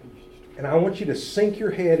left. And I want you to sink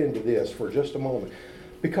your head into this for just a moment.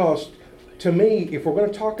 Because to me, if we're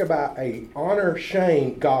going to talk about a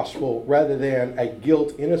honor-shame gospel rather than a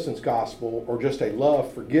guilt-innocence gospel or just a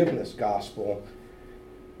love-forgiveness gospel,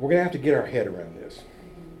 we're going to have to get our head around this.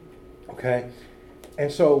 Okay?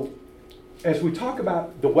 And so, as we talk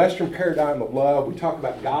about the Western paradigm of love, we talk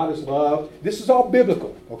about God as love, this is all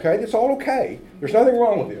biblical. Okay? It's all okay. There's nothing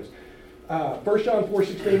wrong with this. 1 John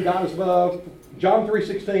 4:16, God is love. John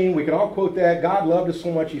 3:16, we can all quote that. God loved us so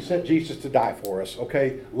much, he sent Jesus to die for us.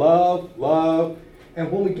 Okay? Love, love. And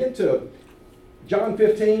when we get to John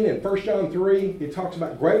 15 and 1 John 3, it talks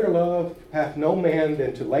about greater love hath no man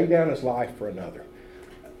than to lay down his life for another.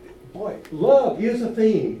 boy, love is a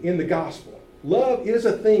theme in the gospel. Love is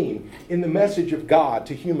a theme in the message of God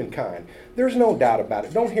to humankind. There's no doubt about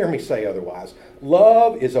it. Don't hear me say otherwise.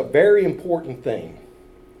 Love is a very important theme.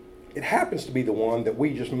 It happens to be the one that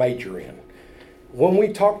we just major in. When we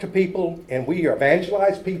talk to people and we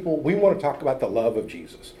evangelize people, we want to talk about the love of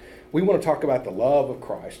Jesus. We want to talk about the love of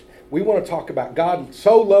Christ. We want to talk about God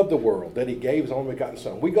so loved the world that he gave his only begotten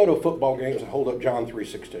son. We go to football games and hold up John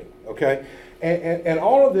 3:16, okay? And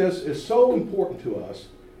all of this is so important to us,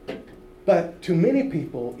 but to many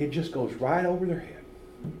people, it just goes right over their head.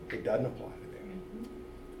 It doesn't apply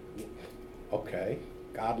to them. Okay,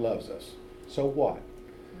 God loves us. So what?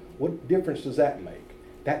 What difference does that make?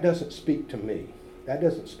 That doesn't speak to me. That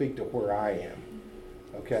doesn't speak to where I am,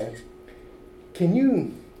 okay? Can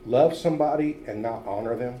you love somebody and not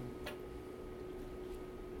honor them?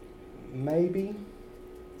 Maybe.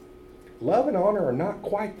 Love and honor are not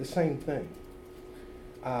quite the same thing.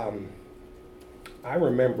 I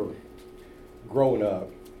remember growing up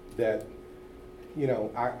that, you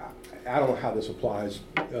know, I don't know how this applies.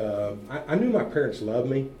 I knew my parents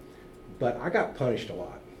loved me, but I got punished a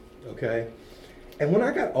lot, okay? And when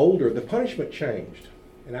I got older, the punishment changed,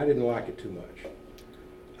 and I didn't like it too much.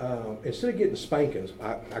 Instead of getting spankings,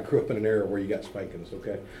 I grew up in an era where you got spankings,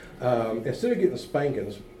 okay? Instead of getting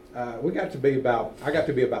spankings, I got to be about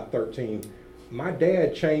 13. My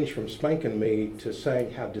dad changed from spanking me to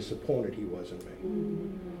saying how disappointed he was in me.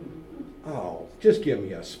 Oh, just give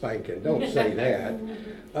me a spanking. Don't say that.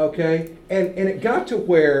 Okay? And it got to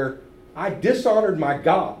where I dishonored my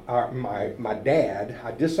dad.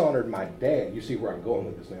 I dishonored my dad. You see where I'm going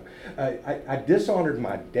with this now. I dishonored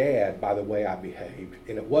my dad by the way I behaved.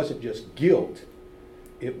 And it wasn't just guilt.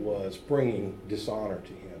 It was bringing dishonor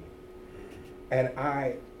to him. And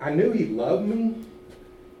I knew he loved me,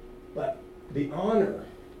 but the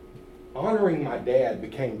honoring my dad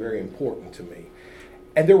became very important to me.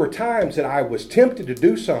 And there were times that I was tempted to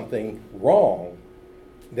do something wrong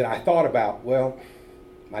that I thought about, well,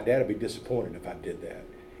 my dad would be disappointed if I did that.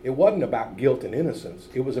 It wasn't about guilt and innocence.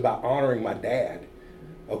 It was about honoring my dad,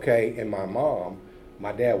 okay, and my mom.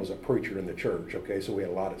 My dad was a preacher in the church, okay, so we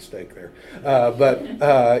had a lot at stake there.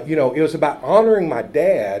 You know, it was about honoring my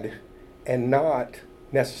dad and not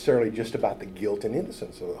necessarily just about the guilt and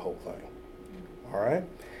innocence of the whole thing. All right?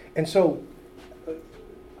 And so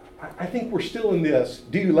I think we're still in this,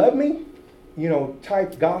 do you love me? You know,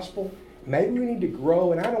 type gospel. Maybe we need to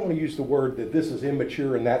grow, and I don't want to use the word that this is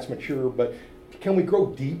immature and that's mature, but can we grow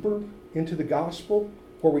deeper into the gospel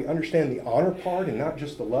where we understand the honor part and not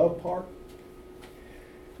just the love part?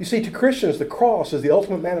 You see, to Christians, the cross is the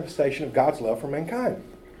ultimate manifestation of God's love for mankind.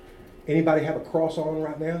 Anybody have a cross on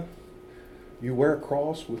right now? You wear a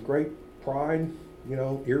cross with great pride, you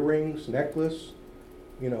know, earrings, necklace,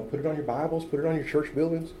 you know, put it on your Bibles, put it on your church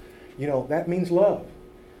buildings. You know, that means love.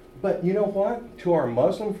 But you know what? To our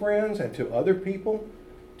Muslim friends and to other people,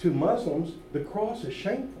 to Muslims, the cross is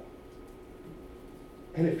shameful.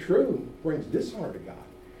 And if true, brings dishonor to God.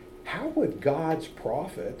 How would God's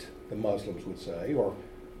prophet, the Muslims would say, or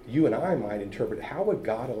you and I might interpret, how would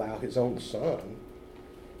God allow his own son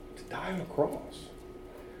to die on a cross?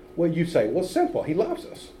 Well, you say, well, it's simple. He loves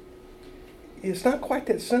us. It's not quite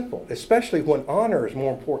that simple, especially when honor is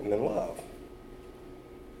more important than love.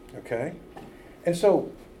 Okay? And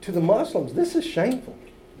so, to the Muslims, this is shameful.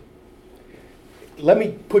 Let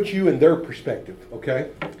me put you in their perspective,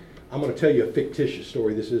 okay? I'm going to tell you a fictitious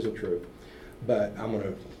story. This isn't true, but I'm going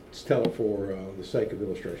to tell it for the sake of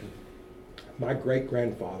illustration. My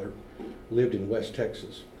great-grandfather lived in West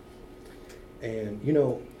Texas. And, you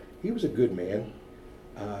know, he was a good man.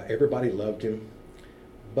 Everybody loved him.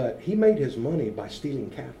 But he made his money by stealing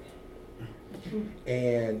cattle.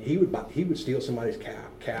 And he would steal somebody's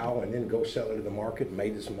cow and then go sell it at the market and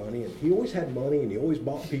made this money. And he always had money and he always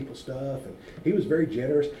bought people stuff. And he was very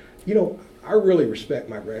generous. You know, I really respect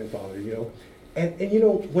my grandfather, you know. And you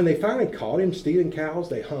know, when they finally caught him stealing cows,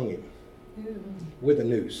 they hung him with a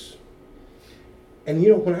noose. And you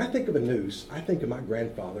know, when I think of a noose, I think of my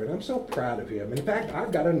grandfather, and I'm so proud of him. In fact,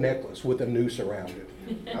 I've got a necklace with a noose around it.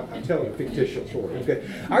 I'm telling a fictitious story, okay?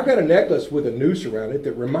 I've got a necklace with a noose around it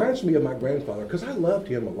that reminds me of my grandfather because I loved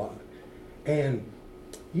him a lot. And,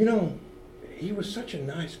 you know, he was such a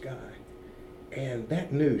nice guy. And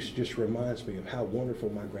that noose just reminds me of how wonderful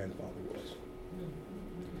my grandfather was.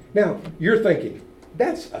 Now, you're thinking,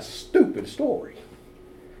 that's a stupid story.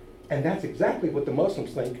 And that's exactly what the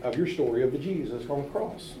Muslims think of your story of the Jesus on the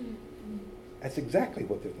cross. That's exactly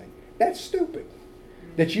what they're thinking. That's stupid.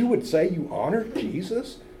 That you would say you honored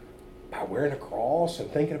Jesus by wearing a cross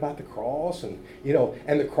and thinking about the cross and, you know,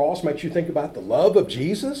 and the cross makes you think about the love of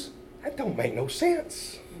Jesus? That don't make no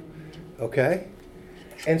sense. Okay?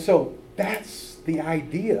 And so that's the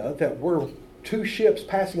idea, that we're two ships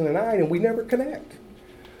passing in the night and we never connect.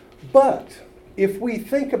 But if we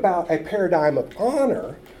think about a paradigm of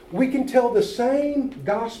honor, we can tell the same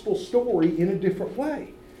gospel story in a different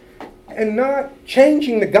way. And not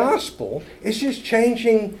changing the gospel, it's just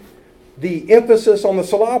changing the emphasis on the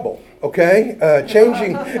syllable, okay?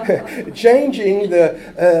 Changing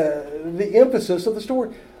the emphasis of the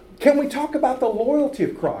story. Can we talk about the loyalty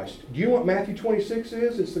of Christ? Do you know what Matthew 26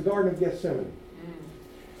 is? It's the Garden of Gethsemane.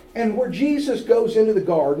 And where Jesus goes into the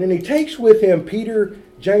garden, and he takes with him Peter,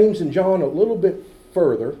 James, and John a little bit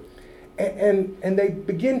further, and they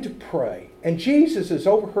begin to pray. And Jesus is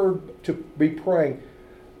overheard to be praying,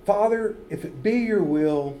 Father, if it be your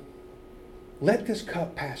will, let this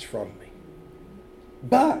cup pass from me.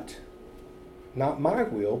 But, not my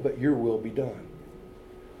will, but your will be done.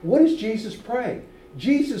 What is Jesus praying?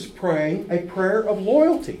 Jesus praying a prayer of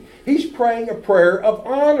loyalty. He's praying a prayer of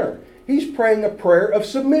honor. He's praying a prayer of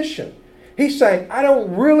submission. He's saying, I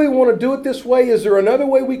don't really want to do it this way. Is there another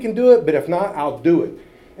way we can do it? But if not, I'll do it.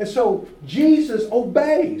 And so Jesus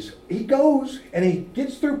obeys. He goes and he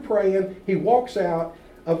gets through praying. He walks out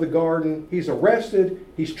of the garden. He's arrested.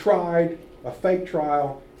 He's tried, a fake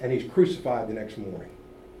trial, and he's crucified the next morning.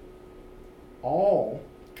 All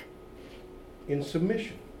in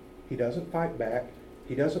submission. He doesn't fight back.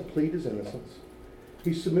 He doesn't plead his innocence.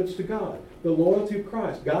 He submits to God. The loyalty of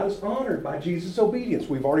Christ. God is honored by Jesus' obedience.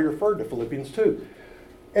 We've already referred to Philippians 2.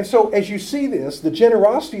 And so as you see this, the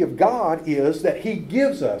generosity of God is that he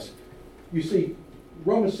gives us. You see,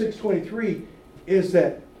 Romans 6:23 is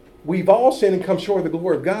that we've all sinned and come short of the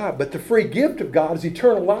glory of God, but the free gift of God is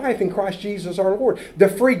eternal life in Christ Jesus our Lord. The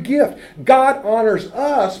free gift. God honors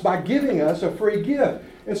us by giving us a free gift.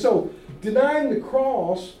 And so denying the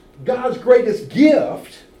cross, God's greatest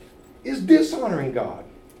gift, is dishonoring God.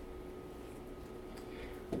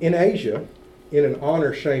 In Asia, in an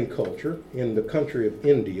honor-shame culture, in the country of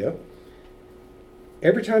India,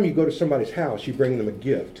 every time you go to somebody's house, you bring them a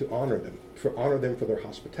gift to honor them for their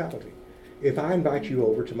hospitality. If I invite you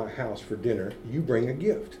over to my house for dinner, you bring a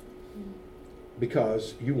gift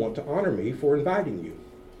because you want to honor me for inviting you.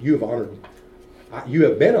 You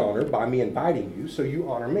have been honored by me inviting you, so you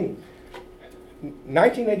honor me.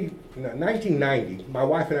 1990, my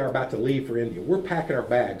wife and I are about to leave for India. We're packing our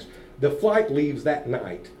bags. The flight leaves that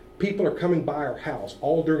night. People are coming by our house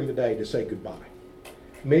all during the day to say goodbye.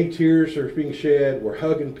 Many tears are being shed. We're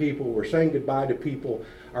hugging people. We're saying goodbye to people.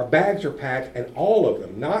 Our bags are packed, and all of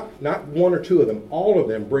them, not one or two of them, all of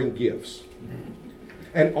them bring gifts.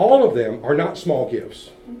 And all of them are not small gifts.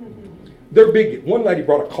 They're big. One lady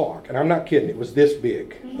brought a clock, and I'm not kidding. It was this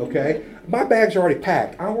big, okay? My bags are already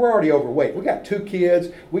packed. We're already overweight. We got 2 kids.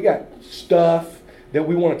 We got stuff that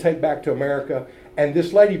we want to take back to America. And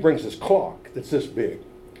this lady brings this clock that's this big.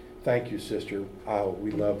 Thank you, sister. Oh,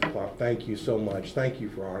 we love the clock. Thank you so much. Thank you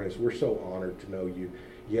for honoring us. We're so honored to know you.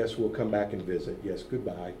 Yes, we'll come back and visit. Yes,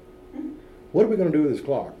 goodbye. What are we going to do with this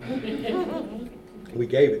clock? We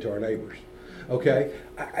gave it to our neighbors. Okay?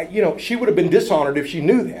 She would have been dishonored if she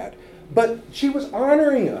knew that. But she was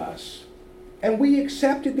honoring us. And we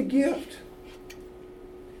accepted the gift.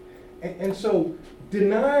 And so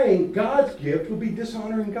denying God's gift would be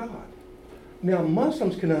dishonoring God. Now,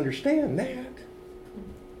 Muslims can understand that.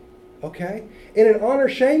 Okay? In an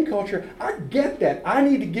honor-shame culture, I get that. I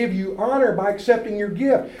need to give you honor by accepting your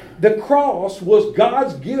gift. The cross was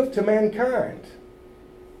God's gift to mankind.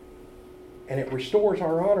 And it restores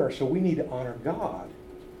our honor, so we need to honor God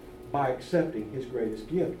by accepting his greatest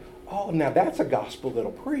gift. Oh, now that's a gospel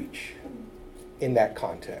that'll preach in that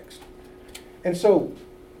context. And so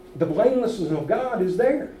the blamelessness of God is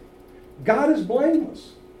there. God is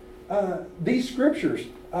blameless. These scriptures,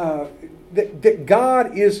 that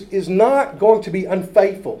God is not going to be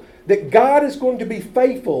unfaithful. That God is going to be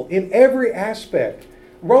faithful in every aspect.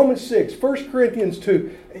 Romans 6, 1 Corinthians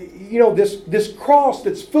 2, this cross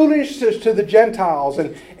that's foolishness to the Gentiles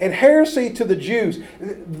and heresy to the Jews.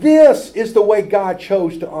 This is the way God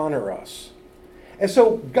chose to honor us. And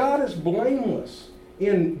so God is blameless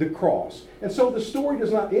in the cross. And so the story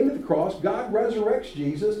does not end at the cross. God resurrects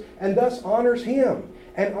Jesus and thus honors him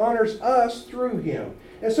and honors us through him.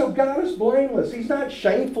 And so God is blameless. He's not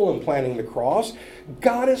shameful in planning the cross.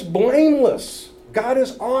 God is blameless. God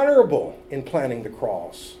is honorable in planning the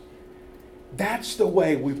cross. That's the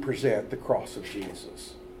way we present the cross of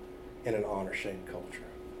Jesus in an honor-shame culture.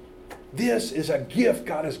 This is a gift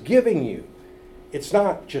God is giving you. It's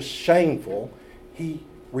not just shameful. He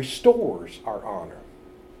restores our honor.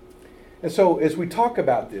 And so as we talk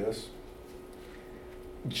about this,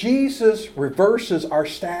 Jesus reverses our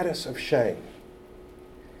status of shame.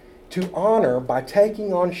 to honor by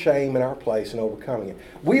taking on shame in our place and overcoming it.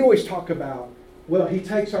 We always talk about, well, he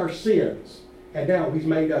takes our sins and now he's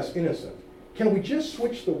made us innocent. Can we just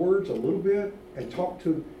switch the words a little bit and talk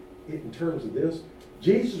to it in terms of this?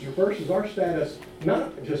 Jesus reverses our status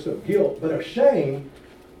not just of guilt, but of shame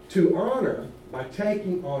to honor by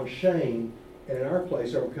taking on shame and in our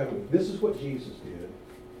place overcoming it. This is what Jesus did,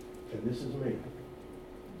 and this is me.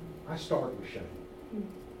 I start with shame.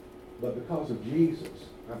 But because of Jesus,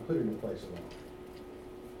 I'm put in a place of honor.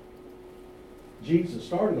 Jesus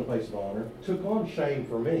started in a place of honor, took on shame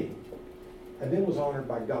for me, and then was honored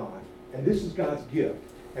by God. And this is God's gift.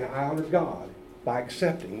 And I honor God by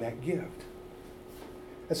accepting that gift.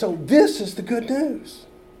 And so this is the good news.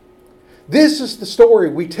 This is the story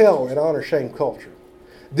we tell in honor shame culture.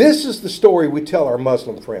 This is the story we tell our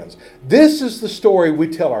Muslim friends. This is the story we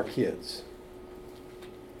tell our kids.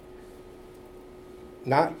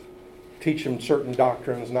 Not teach them certain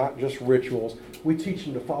doctrines, not just rituals. We teach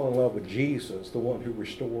them to fall in love with Jesus, the one who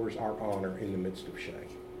restores our honor in the midst of shame.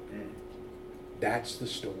 That's the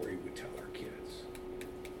story we tell our kids.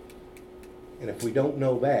 And if we don't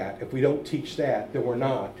know that, if we don't teach that, then we're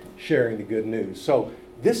not sharing the good news. So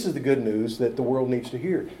this is the good news that the world needs to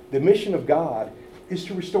hear. The mission of God is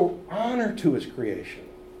to restore honor to His creation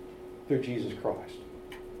through Jesus Christ.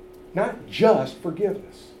 Not just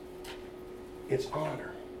forgiveness. It's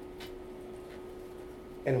honor.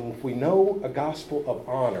 And if we know a gospel of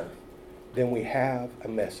honor, then we have a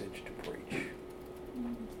message to preach.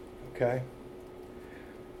 Okay?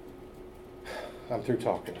 I'm through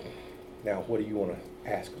talking. Now, what do you want to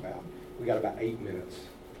ask about? We got about 8 minutes.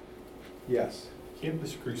 Yes?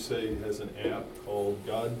 Campus Crusade has an app called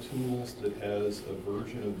God Tools that has a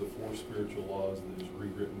version of the 4 spiritual laws that is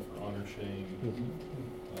rewritten for honor shame. Mm-hmm.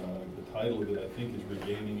 The title of it, I think, is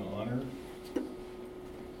Regaining Honor.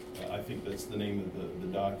 I think that's the name of the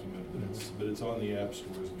document, but it's on the App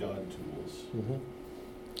Store as God Tools. Mm-hmm.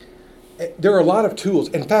 There are a lot of tools.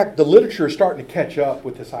 In fact, the literature is starting to catch up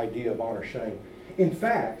with this idea of honor shame. In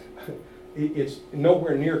fact, it's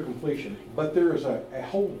nowhere near completion, but there is a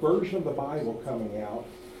whole version of the Bible coming out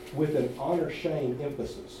with an honor shame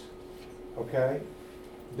emphasis. Okay?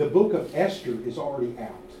 The book of Esther is already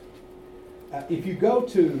out. If you go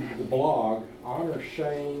to the blog,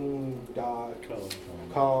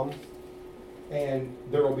 honorshame.com, and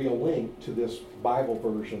there will be a link to this Bible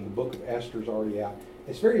version. The book of Esther is already out.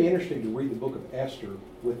 It's very interesting to read the book of Esther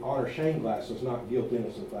with honor shame glasses, not guilt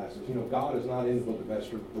innocent glasses. You know, God is not in the book of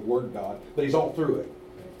Esther, the word God, but He's all through it.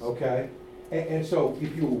 Okay? And so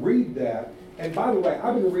if you read that, and by the way,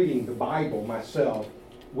 I've been reading the Bible myself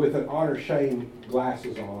with an honor shame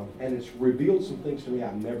glasses on, and it's revealed some things to me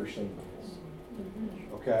I've never seen before.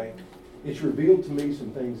 Okay? It's revealed to me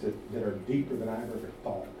some things that are deeper than I've ever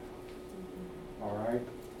thought about. All right?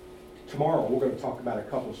 Tomorrow we're going to talk about a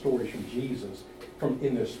couple of stories from Jesus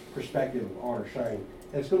in this perspective of honor shame.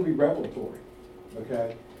 And it's going to be revelatory.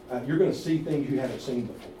 Okay? You're going to see things you haven't seen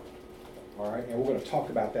before. All right? And we're going to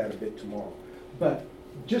talk about that a bit tomorrow. But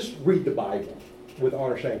just read the Bible with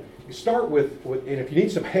honor shame. You start with and if you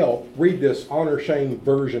need some help, read this honor shame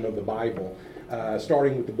version of the Bible.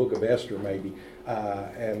 Starting with the book of Esther, maybe,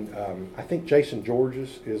 and I think Jason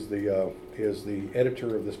Georges is the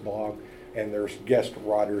editor of this blog, and there's guest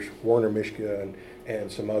writers, Werner Mischke and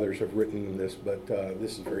some others have written this, but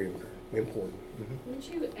this is very important. Mm-hmm. Would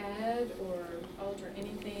you add or alter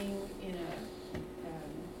anything in a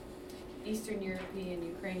Eastern European,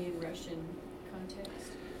 Ukrainian, Russian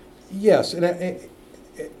context? Yes, and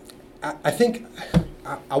I think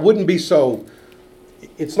I wouldn't be so.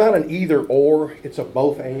 It's not an either or, it's a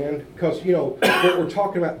both and. Because, you know, what we're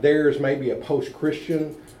talking about there is maybe a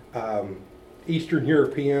post-Christian, Eastern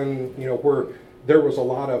European, you know, where there was a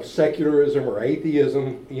lot of secularism or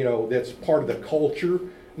atheism, you know, that's part of the culture,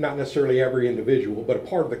 not necessarily every individual, but a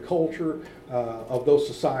part of the culture of those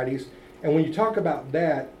societies. And when you talk about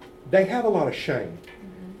that, they have a lot of shame.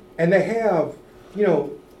 Mm-hmm. And they have, you know,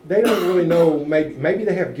 they don't really know, maybe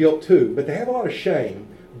they have guilt too, but they have a lot of shame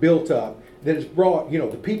built up. That has brought, you know,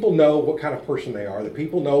 the people know what kind of person they are. The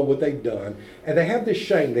people know what they've done. And they have this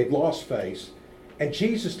shame. They've lost face. And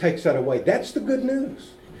Jesus takes that away. That's the good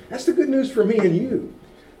news. That's the good news for me and you.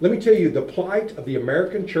 Let me tell you, the plight of the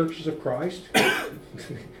American churches of Christ. Yeah.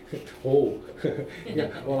 Well,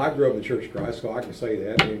 I grew up in the Church of Christ, so I can say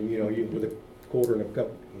that. And, you know, with a quarter and a cup,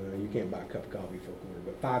 you can't buy a cup of coffee for a quarter.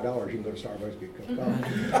 But $5, you can go to Starbucks and get a cup of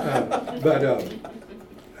coffee.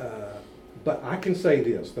 But I can say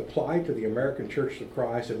this, the plight of the American Church of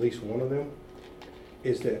Christ, at least one of them,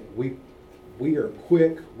 is that we are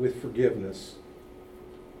quick with forgiveness.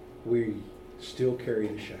 We still carry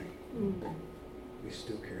the shame. we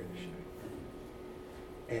still carry the shame.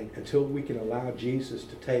 And until we can allow Jesus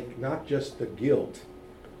to take not just the guilt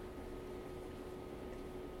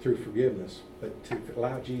through forgiveness, but to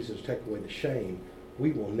allow Jesus to take away the shame,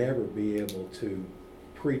 we will never be able to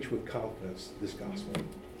preach with confidence this gospel.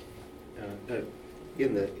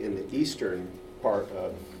 In the eastern part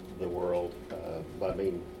of the world, I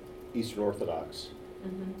mean Eastern Orthodox,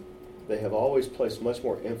 they have always placed much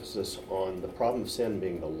more emphasis on the problem of sin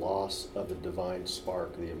being the loss of the divine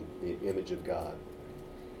spark, the image of God.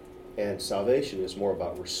 And salvation is more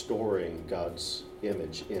about restoring God's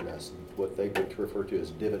image in us, what they would refer to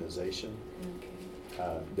as divinization.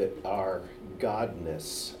 That our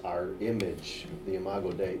godness, our image, the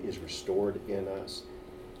imago Dei, is restored in us.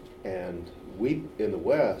 And we, in the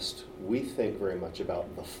West, we think very much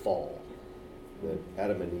about the fall. That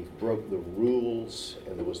Adam and Eve broke the rules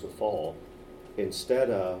and there was the fall, instead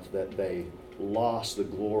of that they lost the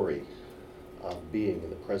glory of being in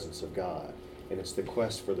the presence of God. And it's the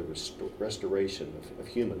quest for the restoration of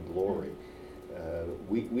human glory.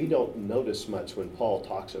 We don't notice much when Paul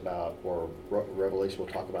talks about, or Revelation will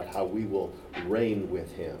talk about, how we will reign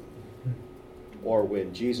with him. Or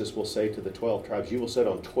when Jesus will say to the 12 tribes, you will sit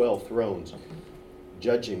on 12 thrones,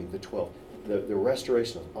 judging the 12. The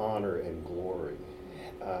restoration of honor and glory.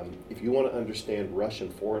 If you want to understand Russian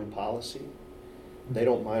foreign policy, they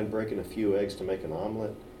don't mind breaking a few eggs to make an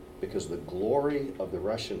omelet, because the glory of the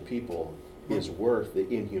Russian people is worth the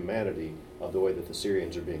inhumanity of the way that the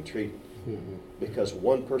Syrians are being treated. Because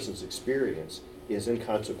one person's experience is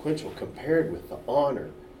inconsequential compared with the honor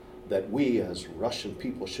that we as Russian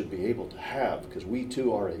people should be able to have, because we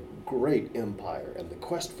too are a great empire, and the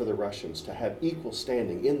quest for the Russians to have equal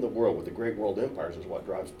standing in the world with the great world empires is what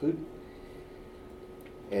drives Putin.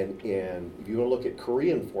 And if you want to look at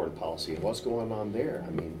Korean foreign policy and what's going on there,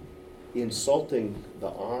 I mean, insulting the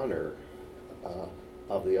honor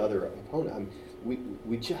of the other opponent, I mean,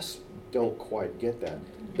 we just don't quite get that.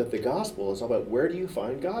 That the gospel is all about, where do you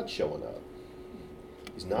find God showing up?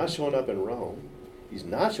 He's not showing up in Rome. He's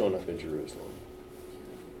not showing up in Jerusalem.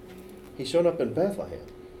 He's showing up in Bethlehem.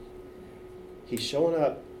 He's showing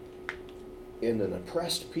up in an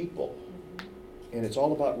oppressed people. And it's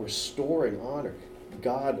all about restoring honor.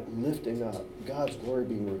 God lifting up, God's glory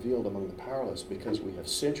being revealed among the powerless, because we have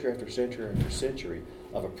century after century after century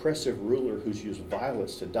of oppressive ruler who's used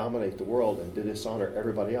violence to dominate the world and to dishonor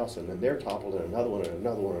everybody else. And then they're toppled, and another one, and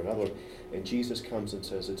another one, and another one. And Jesus comes and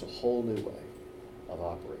says it's a whole new way of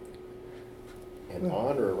operating. And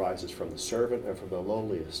honor arises from the servant and from the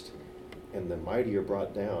lowliest. And the mighty are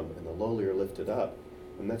brought down, and the lowly are lifted up.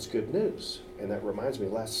 And that's good news. And that reminds me,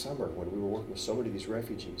 last summer when we were working with so many of these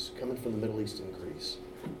refugees coming from the Middle East and Greece.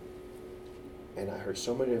 And I heard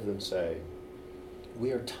so many of them say,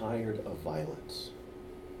 we are tired of violence.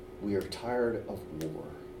 We are tired of war.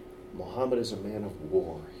 Muhammad is a man of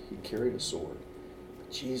war. He carried a sword.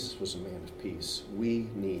 But Jesus was a man of peace. We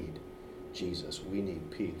need Jesus. We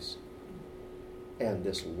need peace. And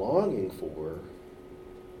this longing for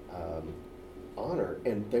honor,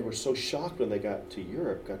 and they were so shocked when they got to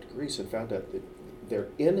Europe, got to Greece, and found out that their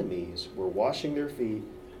enemies were washing their feet,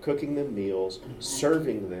 cooking them meals,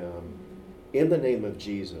 serving them in the name of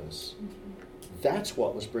Jesus. That's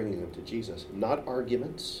what was bringing them to Jesus. Not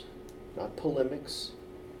arguments, not polemics,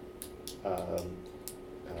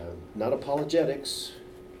 not apologetics,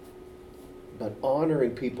 but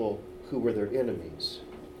honoring people who were their enemies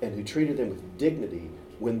and who treated them with dignity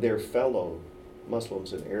when their fellow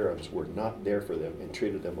Muslims and Arabs were not there for them and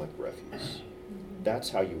treated them like refuse. That's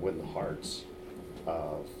how you win the hearts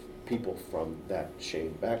of people from that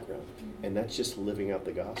shamed background. And that's just living out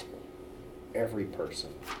the gospel. Every person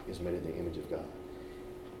is made in the image of God.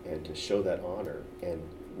 And to show that honor. And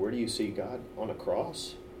where do you see God? On a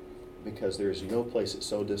cross? Because there's no place that's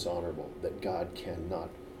so dishonorable that God cannot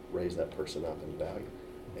raise that person up in value.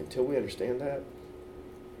 Until we understand that,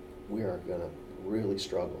 we are going to really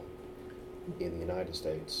struggle in the United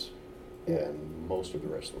States and most of the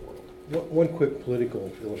rest of the world. One quick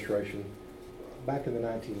political illustration. Back in the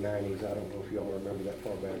 1990s, I don't know if you all remember that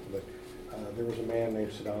far back, but there was a man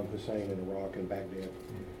named Saddam Hussein in Iraq and Baghdad.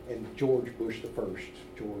 And George Bush the first,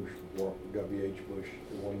 George W.H. Bush,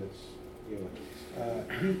 the one that's,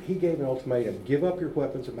 he gave an ultimatum: give up your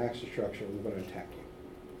weapons of mass destruction, or we're going to attack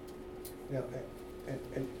you. Now,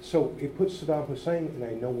 and so it puts Saddam Hussein in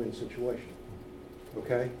a no-win situation,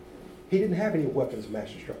 okay? He didn't have any weapons of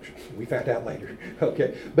mass destruction. We found out later,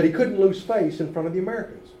 okay? But he couldn't lose face in front of the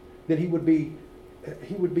Americans. That he would be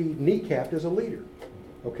kneecapped as a leader,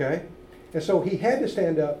 okay? And so he had to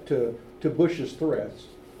stand up to Bush's threats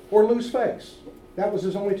or lose face. That was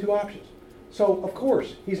his only two options. So, of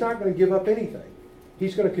course, he's not going to give up anything.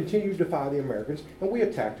 he's going to continue to defy the Americans, and we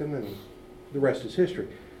attacked him, and the rest is history.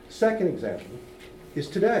 Second example is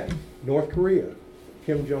today, North Korea,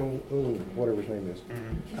 Kim Jong-un, whatever his name is.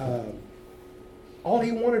 All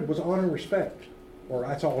he wanted was honor and respect, or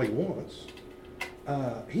that's all he wants.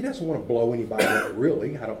 He doesn't want to blow anybody up,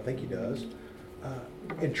 really. I don't think he does.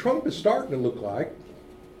 And Trump is starting to look like,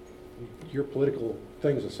 your political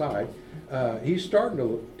things aside, he's starting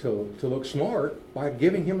to look smart by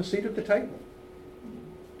giving him a seat at the table.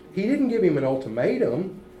 He didn't give him an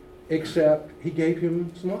ultimatum, except he gave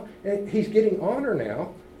him some, and he's getting honor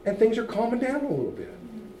now, and things are calming down a little bit.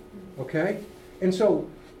 Okay? And so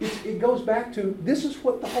it goes back to, this is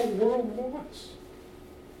what the whole world wants.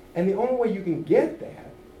 And the only way you can get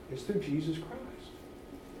that is through Jesus Christ.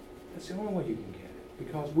 That's the only way you can get it,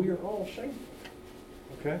 because we are all shameful.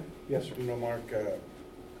 Okay? Yes, sir. You know, Mark,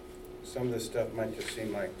 some of this stuff might just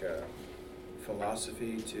seem like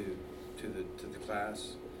philosophy to the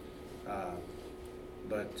class.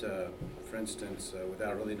 But for instance,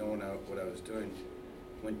 without really knowing what I was doing,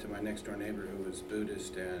 went to my next door neighbor who was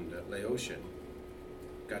Buddhist and Laotian.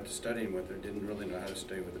 Got to studying with her. Didn't really know how to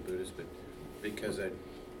study with a Buddhist, but because I'd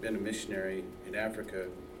been a missionary in Africa,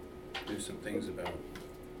 knew some things about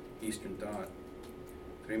Eastern thought.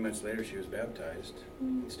 3 months later, she was baptized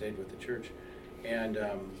and stayed with the church. And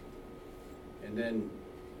then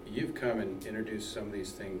you've come and introduced some of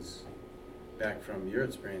these things back from your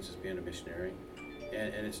experience as being a missionary.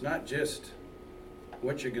 And it's not just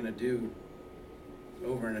what you're going to do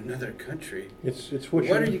over in another country. It's what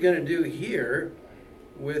are you going to do here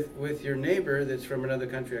with your neighbor that's from another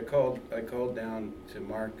country? I called down to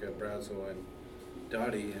Mark Brazel and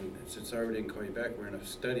Dottie, and since I already didn't call you back, we're in a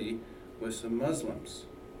study with some Muslims.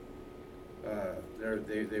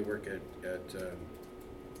 They work at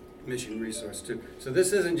Mission Resource too. So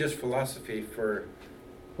this isn't just philosophy for.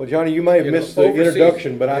 Well, Johnny, you may have missed the overseas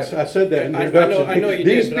introduction, but I said that in the introduction. I know you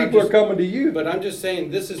These did, but people are coming to you. But I'm just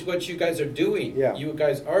saying, this is what you guys are doing. Yeah. You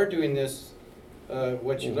guys are doing this,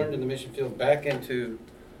 what you learned in the mission field, back into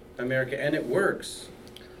America, and it works.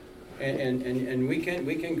 And we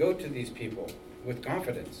can go to these people with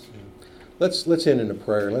confidence. Let's end in a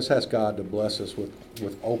prayer. Let's ask God to bless us with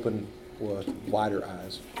wider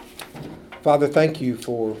eyes. Father, thank you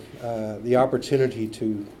for the opportunity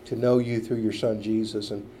to know you through your Son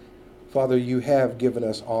Jesus. And Father, you have given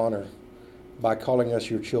us honor by calling us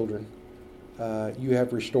your children. You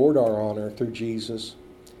have restored our honor through Jesus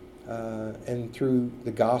and through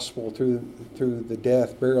the gospel, through the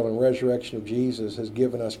death, burial, and resurrection of Jesus has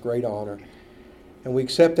given us great honor. And we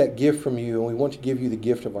accept that gift from you, and we want to give you the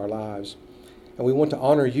gift of our lives. And we want to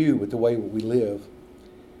honor you with the way we live.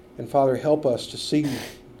 And Father, help us to see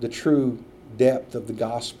the true depth of the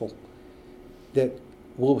gospel that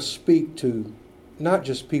will speak to not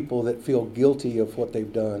just people that feel guilty of what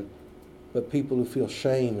they've done, but people who feel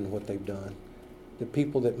shame in what they've done. The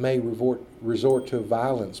people that may resort to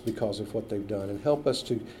violence because of what they've done. And help us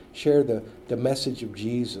to share the message of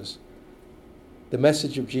Jesus. The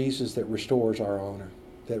message of Jesus that restores our honor,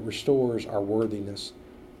 that restores our worthiness,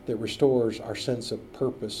 that restores our sense of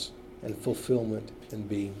purpose and fulfillment in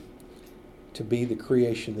being, to be the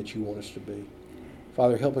creation that you want us to be.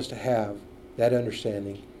 Father, help us to have that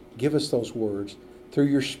understanding. Give us those words. Through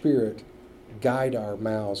your Spirit, guide our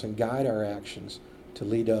mouths and guide our actions to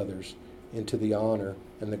lead others into the honor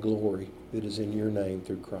and the glory that is in your name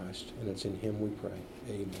through Christ. And it's in him we pray.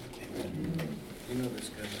 Amen. Amen. You know this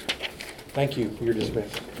guy. Thank you. You're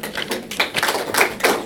dismissed.